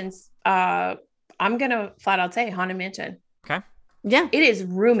instance, I'm going to flat out say Haunted Mansion. Okay. Yeah, It is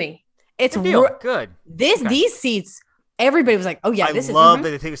roomy. it's Good deal. ro- Good. this Okay. these seats. Everybody was like, "Oh yeah, I this love is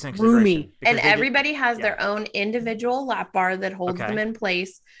that they take this into roomy. consideration because And they did- everybody has yeah. their own individual lap bar that holds Okay. them in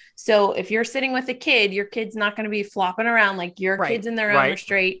place. So if you're sitting with a kid, your kid's not going to be flopping around like your Right. kid's in their own Right.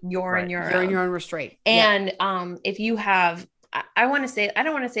 restraint, you're in Right. your you're own. in your own restraint." Yeah. And if you have, I want to say, I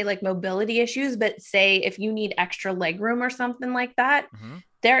don't want to say like mobility issues, but say if you need extra leg room or something like that,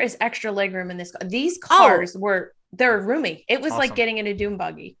 there is extra leg room in this. These cars they're roomy. It was like Awesome. getting in a doom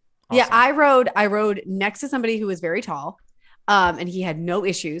buggy. Yeah, Awesome. I rode next to somebody who was very tall, and he had no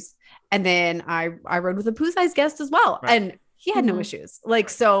issues. And then I rode with a poo-sized guest as well, Right. and he had no issues. Like,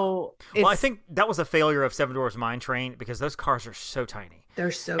 so Well, I think that was a failure of Seven Dwarfs Mine Train because those cars are so tiny.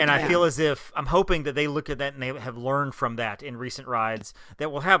 They're so And I bad. feel as if I'm hoping that they look at that and they have learned from that in recent rides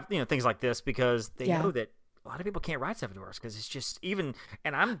that will have things like this because they know that a lot of people can't ride Seven Dwarfs because it's just and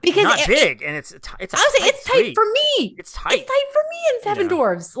I'm Because not it- big and it's I was like, it's tight suite. for me. It's tight. It's tight for me in Seven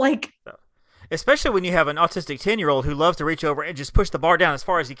Dwarfs. Like, Especially when you have an autistic 10-year-old who loves to reach over and just push the bar down as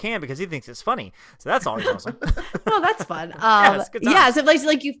far as he can because he thinks it's funny. So that's always awesome. oh, that's fun. it's good Yeah, times. so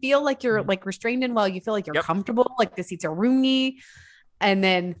like you feel like you're like restrained and well, you feel like you're Yep. comfortable, like the seats are roomy, and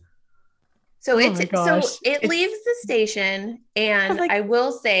then So Oh it's my so gosh. it It's- leaves the station, and like- I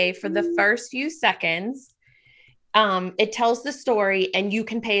will say for the first few seconds, it tells the story, and you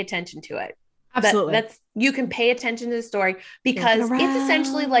can pay attention to it. absolutely. That's you can pay attention to the story because Looking it's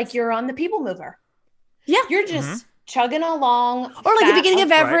essentially around. like you're on the People Mover. Yeah. You're just chugging along, or like the beginning of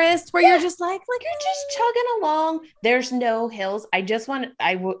Right. Everest, where you're just like you're just chugging along. There's no hills.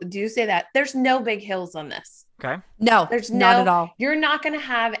 Do say that there's no big hills on this. Okay. no, There's not no- at all. You're not going to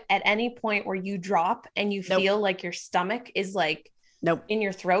have at any point where you drop and you Nope. feel like your stomach is like Nope. in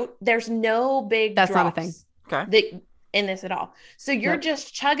your throat. There's no big That's not a drops thing. Okay. that in this at all. So you're Nope.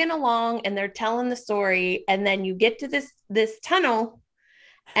 just chugging along and they're telling the story, and then you get to this tunnel,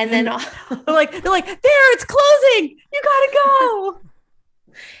 and then They're like, there, it's closing. You gotta go.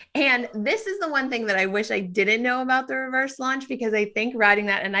 and this is the one thing that I wish I didn't know about the reverse launch, because I think riding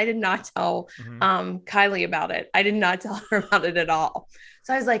that, and I did not tell Kylie about it. I did not tell her about it at all.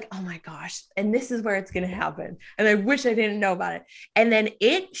 So I was like, oh my gosh, and this is where it's going to happen. And I wish I didn't know about it. And then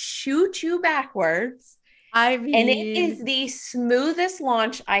it shoots you backwards. I mean, And it is the smoothest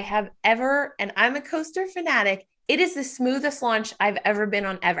launch I have ever, and I'm a coaster fanatic. It is the smoothest launch I've ever been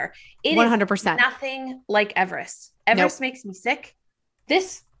on ever. It 100%. is nothing like Everest. Everest makes me sick.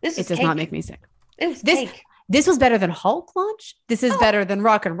 This It is does cake. not make me sick. It was This- cake. This was better than Hulk launch. This is better than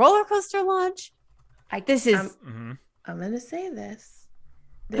Rock and Roller Coaster launch. This is I'm gonna say this.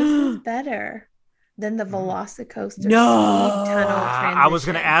 This is better than the Velocicoaster No. speed tunnel I was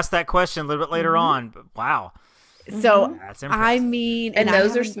going to transition. ask that question a little bit later on, but wow. so. That's I impressive. mean, and I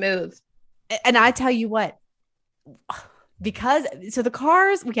those are haven't- smooth. And I tell you what, because so the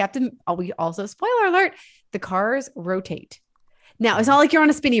cars, we also, spoiler alert, the cars rotate. Now, it's not like you're on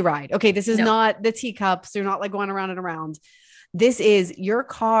a spinny ride. Okay, this is No. not the teacups. You're not like going around and around. This is your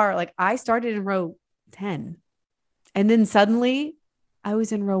car. Like, I started in row 10, and then suddenly I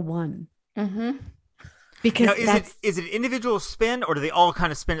was in row 1 Mm-hmm. because Now, that's is it individual spin, or do they all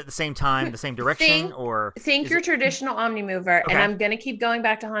kind of spin at the same time, the same direction, or Think is your it- traditional Omni Mover, and Okay. I'm gonna keep going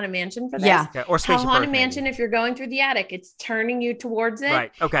back to Haunted Mansion for this. Yeah. Yeah, or How Spaceship Haunted Earth, maybe. Mansion, if you're going through the attic, it's turning you towards it.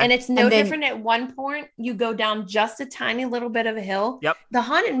 Right. Okay. And it's no And then- different at one point. You go down just a tiny little bit of a hill. Yep. The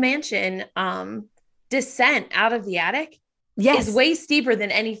Haunted Mansion descent out of the attic yes, is way steeper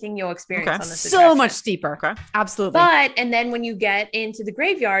than anything you'll experience Okay. on this so attraction. much steeper. Okay. Absolutely. But and then when you get into the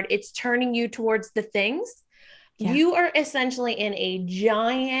graveyard, it's turning you towards the things. Yeah. You are essentially in a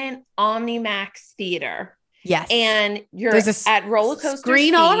giant Omnimax theater, yes, and you're there's a at roller coaster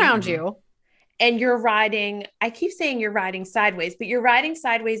screen all speed, around you. and you're riding. I keep saying you're riding sideways, but you're riding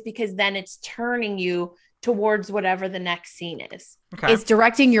sideways because then it's turning you towards whatever the next scene is. Okay. It's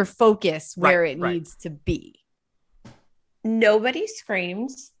directing your focus where Right, it right. needs to be. Nobody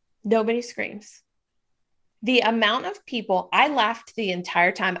screams. Nobody screams. The amount of people, I laughed the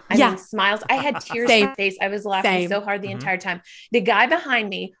entire time. I mean, smiles. I had tears in my face. I was laughing so hard the entire time. The guy behind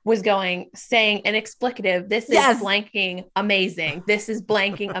me was saying an explicative. This is blanking amazing. This is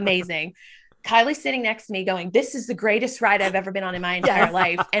blanking amazing. Kylie's sitting next to me going, this is the greatest ride I've ever been on in my entire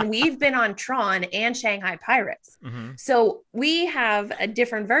life. And we've been on Tron and Shanghai Pirates. So we have a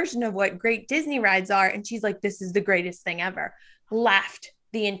different version of what great Disney rides are. And she's like, this is the greatest thing ever. Laughed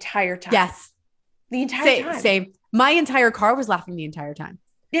the entire time. Yes. The entire time. Same. My entire car was laughing the entire time.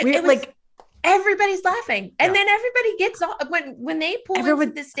 It was like everybody's laughing. And then everybody gets off when they pull into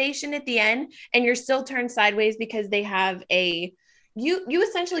the station at the end and you're still turned sideways because they have you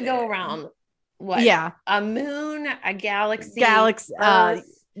essentially go around what? Yeah. A moon, a galaxy. There's all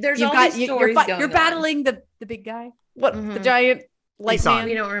these stories going You're battling the big guy. What? The giant light man?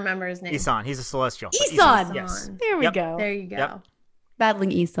 We don't remember his name. Isan. He's a celestial. Isan. Yes. There we go. There you go. Yep.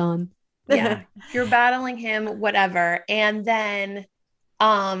 Battling Isan. Yeah. You're battling him, whatever. And then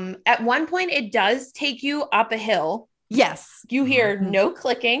at one point it does take you up a hill. Yes. You hear no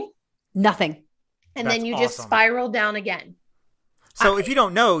clicking. Nothing. And then you just spiral down again. So if you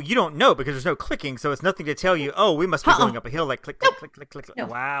don't know, you don't know because there's no clicking. So it's nothing to tell you, oh, we must be going up a hill like click, click, click, click, click. No.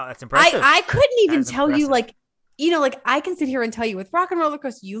 Wow, that's impressive. I couldn't even tell you like, I can sit here and tell you with Rock and Roller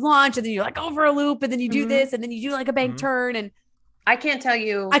Coaster, you launch and then you're like over a loop and then you do this and then you do like a bank turn and I can't tell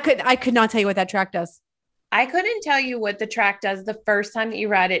you. I could not tell you what that track does. I couldn't tell you what the track does the first time that you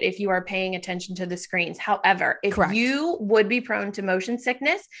ride it if you are paying attention to the screens. However, if you would be prone to motion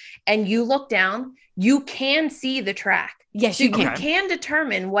sickness and you look down, you can see the track. Yes, you can. You can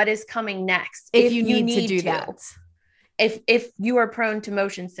determine what is coming next if you need to do that. If you are prone to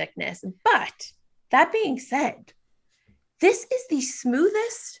motion sickness. But that being said, this is the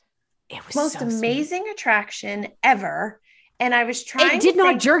smoothest, most amazing attraction ever. And I was trying. It did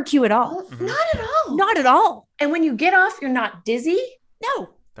not jerk you at all. Not at all. Not at all. And when you get off, you're not dizzy. No,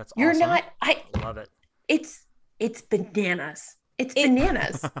 that's you're awesome. not. I love it. It's bananas. It's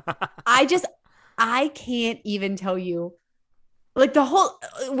bananas. I can't even tell you. Like the whole.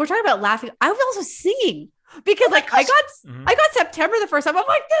 We're talking about laughing. I was also singing because I got September the first time. I'm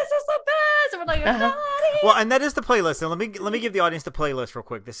like, this is the best. And we're like, well, and that is the playlist. And let me give the audience the playlist real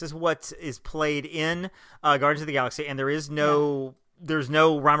quick. This is what is played in Guardians of the Galaxy, and there's no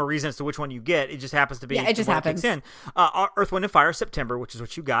rhyme or reason as to which one you get. It just happens to be. Yeah, it just happens. In. Earth, Wind, and Fire, September, which is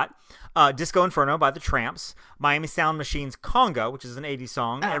what you got. Disco Inferno by the Tramps. Miami Sound Machine's Conga, which is an 80s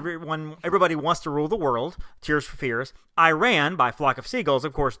song. Everybody Wants to Rule the World. Tears for Fears. Iran by Flock of Seagulls.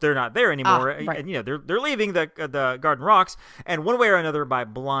 Of course, they're not there anymore. Right. And they're leaving the Garden Rocks. And One Way or Another by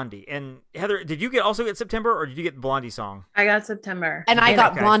Blondie. And Heather, did you also get September, or did you get the Blondie song? I got September, and I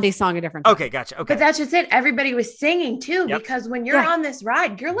got Blondie song a different time. Okay, gotcha. Okay, but that's just it. Everybody was singing too, because when you're on this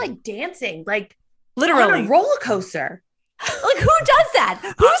ride, you're like dancing, like literally on a roller coaster. Like who does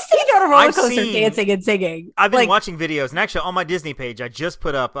that? Who's sitting on a roller coaster dancing and singing? I've been watching videos, and actually on my Disney page, I just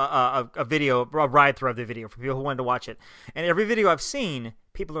put up a video, a ride through of the video for people who wanted to watch it. And every video I've seen,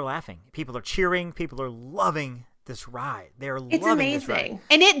 people are laughing, people are cheering, people are loving this ride. It's loving this ride.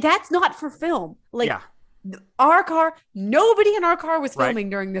 And that's not for film. Our car, nobody in our car was filming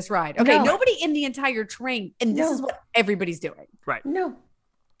during this ride. Okay, nobody in the entire train, and this is what everybody's doing. Right. No.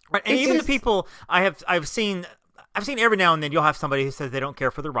 Right, and even the people I've seen every now and then you'll have somebody who says they don't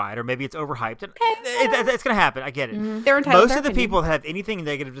care for the ride, or maybe it's overhyped. And it's going to happen. I get it. They're entitled. Most of the people that have anything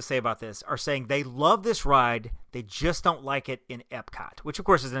negative to say about this are saying they love this ride. They just don't like it in Epcot, which of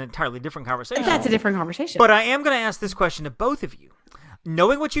course is an entirely different conversation. That's a different conversation. But I am going to ask this question to both of you.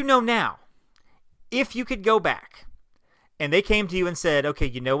 Knowing what you know now, if you could go back and they came to you and said, okay,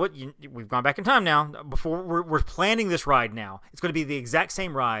 you know what? We've gone back in time now. Before we're planning this ride now. It's going to be the exact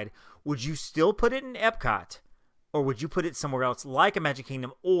same ride. Would you still put it in Epcot? Or would you put it somewhere else like a Magic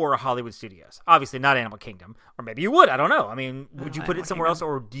Kingdom or a Hollywood Studios? Obviously not Animal Kingdom. Or maybe you would. I don't know. I mean, would you put it somewhere else?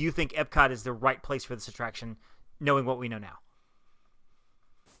 Or do you think Epcot is the right place for this attraction, knowing what we know now?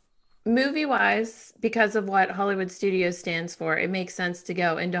 Movie-wise, because of what Hollywood Studios stands for, it makes sense to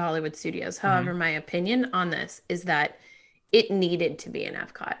go into Hollywood Studios. However, my opinion on this is that it needed to be in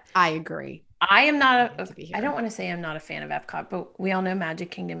Epcot. I agree. I am not I don't want to say I'm not a fan of Epcot, but we all know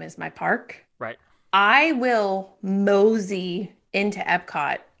Magic Kingdom is my park. Right. I will mosey into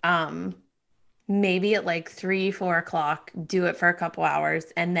Epcot, maybe at like 3-4 o'clock, do it for a couple hours,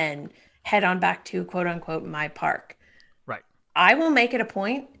 and then head on back to quote unquote my park. Right. I will make it a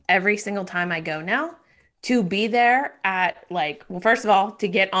point every single time I go now to be there at first of all, to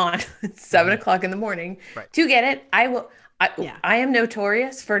get on 7 o'clock in the morning. Right. To get it, I am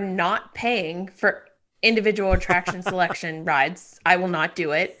notorious for not paying for individual attraction selection rides. I will not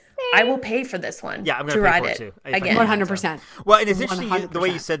do it. I will pay for this one. Yeah, I'm going to to pay ride for it too. again. 100%. Well, and it's interesting 100%. the way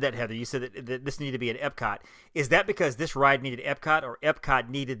you said that, Heather. You said that this needed to be at Epcot. Is that because this ride needed Epcot, or Epcot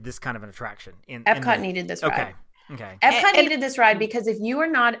needed this kind of an attraction? Epcot needed this ride. Okay. Epcot needed this ride because if you are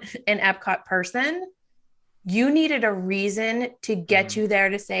not an Epcot person, you needed a reason to get you there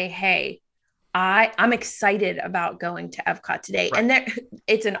to say, hey, I'm excited about going to Epcot today. Right. And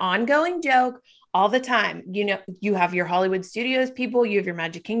it's an ongoing joke all the time. You know, you have your Hollywood Studios people, you have your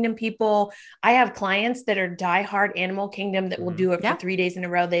Magic Kingdom people. I have clients that are diehard Animal Kingdom that will do it for 3 days in a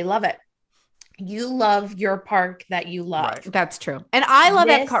row. They love it. You love your park that you love. Right. That's true. And I love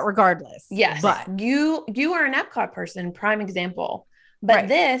Epcot regardless. Yes. But you are an Epcot person, prime example. But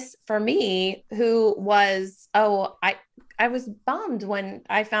this, for me, who was, I was bummed when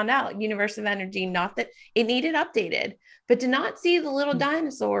I found out Universe of Energy, not that it needed updated, but to not see the little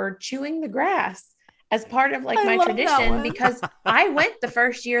dinosaur chewing the grass as part of like my tradition, because I went the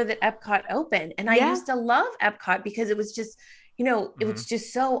first year that Epcot opened, and I used to love Epcot because it was just, you know, it was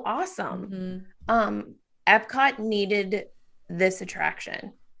just so awesome. Epcot needed this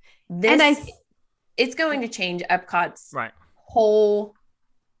attraction. It's going to change Epcot's whole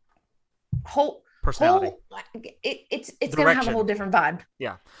personality. It's going to have a whole different vibe.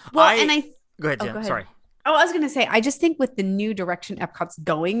 Yeah. Well, go ahead, Jenn. Go ahead. Sorry. Oh, I was going to say, I just think with the new direction Epcot's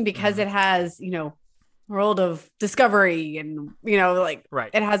going, because it has, you know, World of Discovery and, you know, like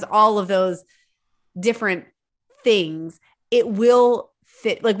it has all of those different things, it will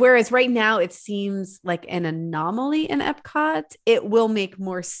fit. Like, whereas right now it seems like an anomaly in Epcot, it will make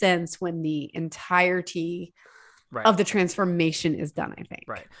more sense when the entirety of the transformation is done, I think.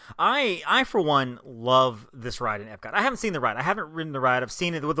 Right. I for one love this ride in Epcot. I haven't seen the ride. I haven't ridden the ride. I've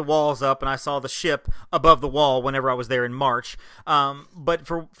seen it with the walls up, and I saw the ship above the wall whenever I was there in March. But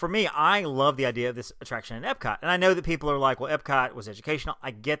for me, I love the idea of this attraction in Epcot. And I know that people are like, well, Epcot was educational.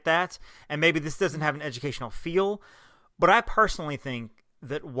 I get that. And maybe this doesn't have an educational feel. But I personally think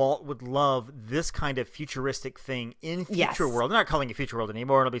that Walt would love this kind of futuristic thing in Future World. They're not calling it Future World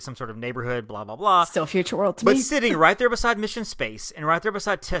anymore. It'll be some sort of neighborhood, blah, blah, blah. Still Future World to me. But sitting right there beside Mission Space and right there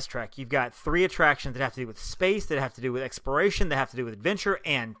beside Test Track, you've got 3 attractions that have to do with space, that have to do with exploration, that have to do with adventure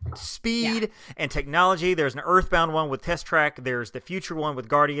and speed and technology. There's an Earthbound one with Test Track. There's the future one with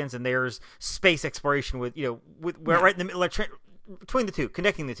Guardians, and there's space exploration with, you know, right in the middle, between the two,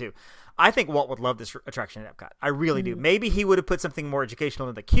 connecting the two. I think Walt would love this attraction at Epcot. I really do. Maybe he would have put something more educational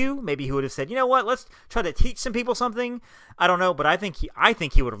in the queue. Maybe he would have said, you know what, let's try to teach some people something. I don't know, but I think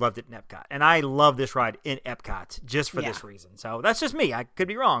he would have loved it in Epcot. And I love this ride in Epcot just for this reason. So that's just me. I could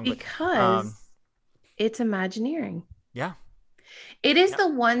be wrong. Because it's Imagineering. Yeah. It is the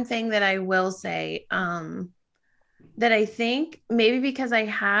one thing that I will say, that I think maybe because I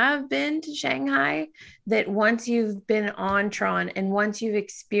have been to Shanghai, that once you've been on Tron and once you've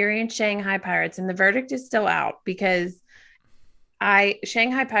experienced Shanghai Pirates, and the verdict is still out, because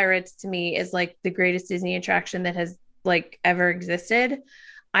Shanghai Pirates to me is like the greatest Disney attraction that has like ever existed.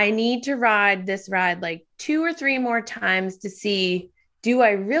 I need to ride this ride like 2 or 3 more times to see, do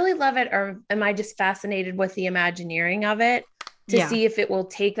I really love it, or am I just fascinated with the Imagineering of it? To see if it will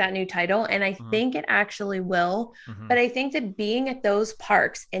take that new title. And I think it actually will. But I think that being at those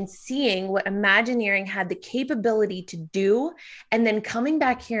parks and seeing what Imagineering had the capability to do, and then coming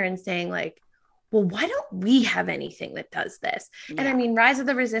back here and saying like, well, why don't we have anything that does this? And I mean, Rise of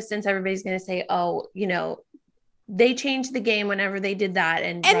the Resistance, everybody's going to say, oh, you know, they changed the game whenever they did that,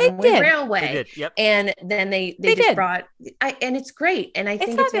 and they did. Railway. They did. Yep. And then they just brought, and it's great. And I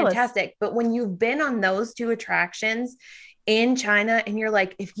think it's fantastic. But when you've been on those 2 attractions in China, and you're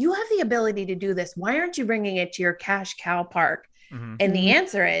like, if you have the ability to do this, why aren't you bringing it to your cash cow park? And the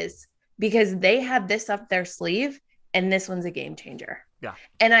answer is because they had this up their sleeve, and this one's a game changer. Yeah.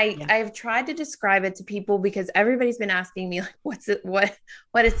 And I've tried to describe it to people, because everybody's been asking me like,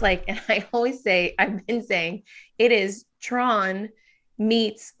 what it's like. And I always say, I've been saying, it is Tron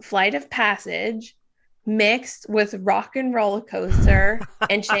meets Flight of Passage mixed with Rock and Roller Coaster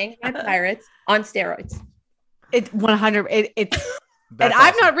and Shanghai Pirates on steroids. It's 100. It's and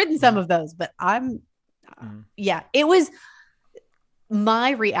I've not written some of those, but I'm, it was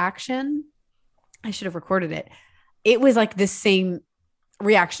my reaction. I should have recorded it. It was like the same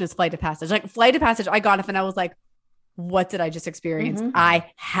reaction as Flight of Passage. Like Flight of Passage, I got off and I was like, what did I just experience?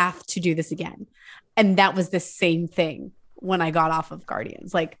 I have to do this again. And that was the same thing when I got off of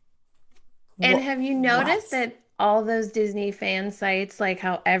Guardians. Like, and have you noticed that all those Disney fan sites, like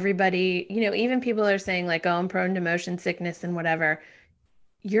how everybody, you know, even people are saying like, oh, I'm prone to motion sickness and whatever.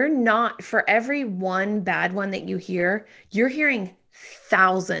 You're not, for every one bad one that you hear, you're hearing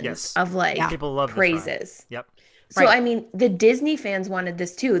thousands of like people love praises. This ride. Yep. So I mean, the Disney fans wanted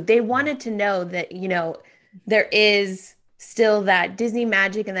this too. They wanted to know that, you know, there is still that Disney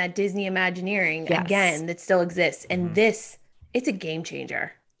magic and that Disney Imagineering again that still exists. And this, it's a game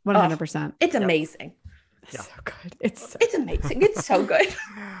changer. 100%. It's amazing. It's so good. It's amazing. It's so good.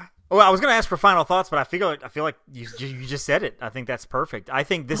 Well, I was going to ask for final thoughts, but I feel like you just said it. I think that's perfect. I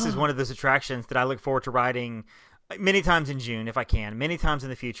think this is one of those attractions that I look forward to riding many times in June, if I can, many times in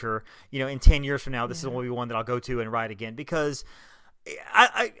the future. You know, in 10 years from now, this will be one that I'll go to and ride again, because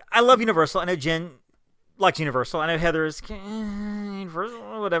I love Universal. I know Jenn likes Universal. I know Heather is Universal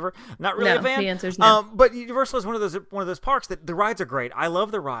or whatever. Not really a fan. The answer's no. But Universal is one of those parks that the rides are great. I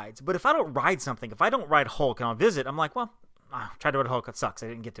love the rides. But if I don't ride something, if I don't ride Hulk and I'll visit, I'm like, well, I tried to ride Hulk. It sucks. I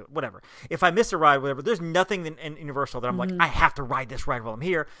didn't get to it. Whatever. If I miss a ride, whatever, there's nothing in Universal that I'm like, I have to ride this ride while I'm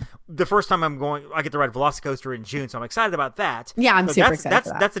here. The first time I get to ride Velocicoaster in June, so I'm excited about that. Yeah, I'm super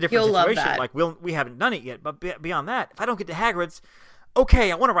excited. That's a different You'll situation. love that. Like we haven't done it yet, but beyond that, if I don't get to Hagrid's,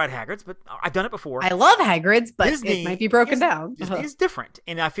 okay, I want to ride Hagrid's, but I've done it before. I love Hagrid's, but Disney it might be broken down. Disney is different,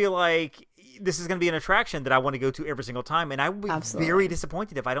 and I feel like this is going to be an attraction that I want to go to every single time, and I will be very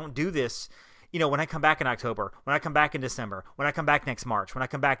disappointed if I don't do this. You know, when I come back in October, when I come back in December, when I come back next March, when I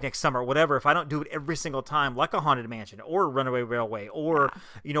come back next summer, whatever, if I don't do it every single time, like a Haunted Mansion or Runaway Railway or,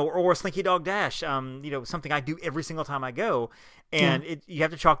 you know, or a Slinky Dog Dash, you know, something I do every single time I go. And you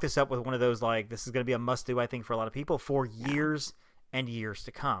have to chalk this up with one of those, like, this is going to be a must do, I think, for a lot of people for years and years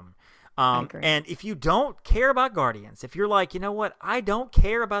to come. And if you don't care about Guardians, if you're like, you know what, I don't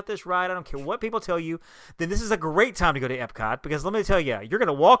care about this ride, I don't care what people tell you, then this is a great time to go to Epcot, because let me tell you, you're going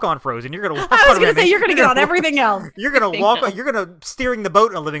to walk on Frozen, you're going to walk on I was going to say, you're going to get on everything else. You're going to walk on, you're going to steering the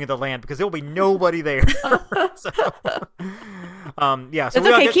boat and living in the land, because there will be nobody there. So, it's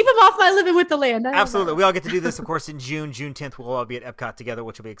okay. Keep them off my living with the land. Absolutely. We all get to do this, of course, in June 10th. We'll all be at Epcot together,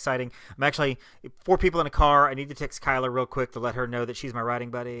 which will be exciting. I'm actually 4 people in a car. I need to text Kyla real quick to let her know that she's my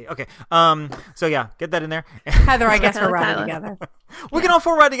riding buddy. Okay. So yeah, get that in there. Heather, I guess we're riding together. We can all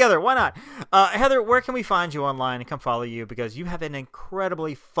 4 ride together. Why not? Heather, where can we find you online and come follow you? Because you have an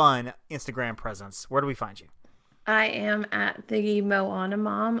incredibly fun Instagram presence. Where do we find you? I am at the Moana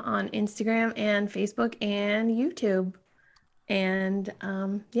Mom on Instagram and Facebook and YouTube. And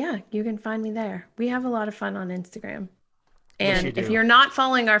you can find me there. We have a lot of fun on Instagram. And if you're not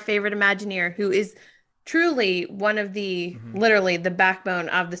following our favorite Imagineer, who is truly one of the, literally the backbone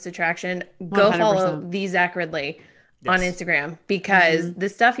of this attraction, go 100%. Follow the Zach Ridley on Instagram, because the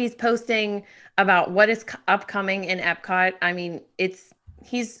stuff he's posting about what is upcoming in Epcot, I mean,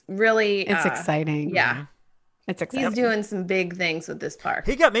 he's really... It's exciting. Yeah. It's exciting. He's doing some big things with this park.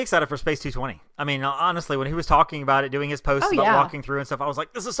 He got me excited for Space 220. I mean, honestly, when he was talking about it, doing his posts about walking through and stuff, I was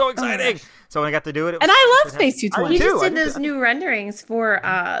like, this is so exciting. So when I got to do it, and I love Space 220. He just did those new renderings for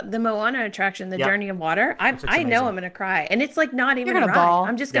the Moana attraction, the Journey of Water. I know I'm going to cry. And it's like not even a ride. Ball.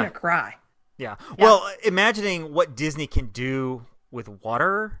 I'm just going to cry. Yeah. Well, imagining what Disney can do with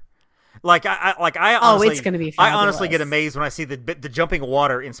water. Like I honestly, it's going to be fabulous. I honestly get amazed when I see the jumping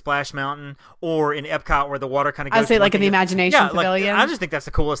water in Splash Mountain or in Epcot, where the water kind of goes. I say like in the Imagination Pavilion. I just think that's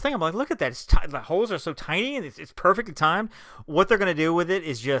the coolest thing. I'm like, look at that! The holes are so tiny and it's perfectly timed. What they're going to do with it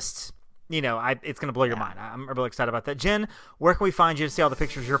is just, you know, it's going to blow your mind. I'm really excited about that. Jenn, where can we find you to see all the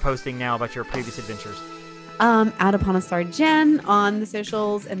pictures you're posting now about your previous adventures? At Upon a Star Jenn on the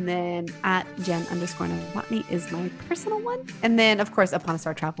socials, and then at Jenn_Novotny is my personal one, and then of course Upon a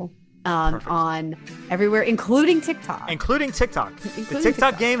Star Travel. On everywhere, including TikTok. The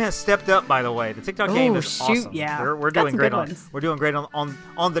TikTok game has stepped up, by the way. The TikTok game is awesome. Yeah, we're doing great on. We're doing great on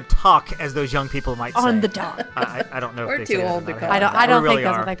the talk, as those young people might say. On the talk. I don't know. We're if they too say old to call it. I don't think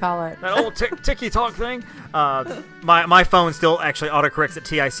that's what they call it. That old ticky talk thing. My phone still actually autocorrects at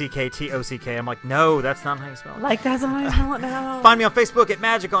TICKTOCK. I'm like, no, that's not how you spell it. Like, that's how I spell it now. Find me on Facebook at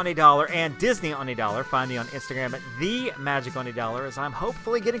Magic on $1 and Disney on $1. Find me on Instagram at The Magic on $1, as I'm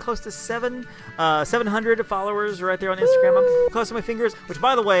hopefully getting close to 700 followers right there on Instagram. I'm crossing my fingers, which,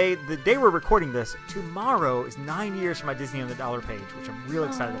 by the way, the day we're recording this, tomorrow is 9 years for my Disney on $1 page, which I'm really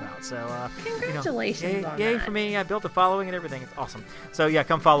excited about. So congratulations, yay for me. I built a following and everything. It's awesome. So yeah,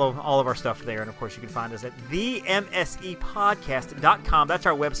 come follow all of our stuff there. And of course, you can find us at themsepodcast.com. That's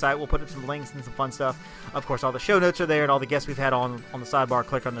our website. We'll put up some links and some fun stuff. Of course, all the show notes are there, and all the guests we've had on the sidebar.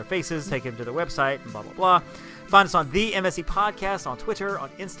 Click on their faces, take them to their website, and blah blah blah. Find us on the MSE Podcast on Twitter, on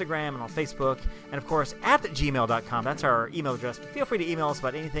Instagram, and on Facebook. And, of course, at gmail.com. That's our email address. Feel free to email us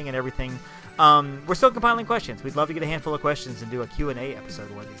about anything and everything. We're still compiling questions. We'd love to get a handful of questions and do a Q&A episode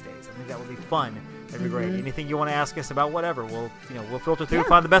one of these days. I think that would be fun. That'd be great. Anything you want to ask us about, whatever, we'll filter through,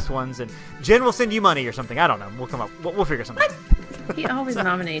 find the best ones. And Jenn will send you money or something. I don't know. We'll come up. We'll figure something out. He always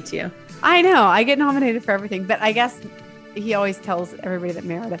nominates you. I know. I get nominated for everything, but I guess he always tells everybody that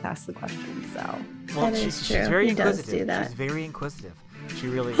Meredith asks the questions. So Well, That is she's true. very He does inquisitive. do that. She's very inquisitive. She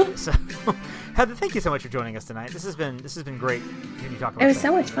really is. So, Heather, thank you so much for joining us tonight. This has been great hearing you talk about It was that.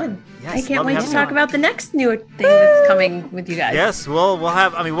 so much fun. Yes, I can't love wait having to you talk on. about the next new thing that's coming with you guys. Yes, we'll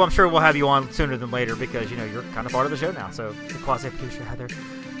have. I mean, well, I'm sure we'll have you on sooner than later because you're kind of part of the show now. So, the Quasi Producer Heather,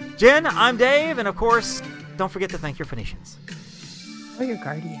 Jenn, I'm Dave, and of course, don't forget to thank your Phoenicians. or your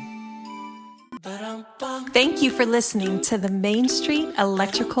guardian. Thank you for listening to the Main Street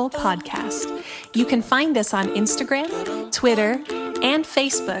Electrical Podcast. You can find us on Instagram, Twitter, and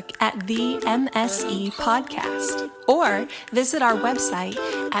Facebook at the MSE Podcast, or visit our website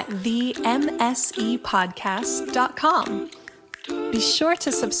at themsepodcast.com. Be sure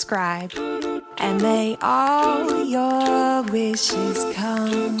to subscribe, and may all your wishes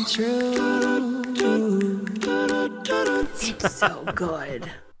come true. It's so good.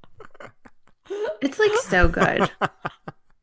 It's like so good.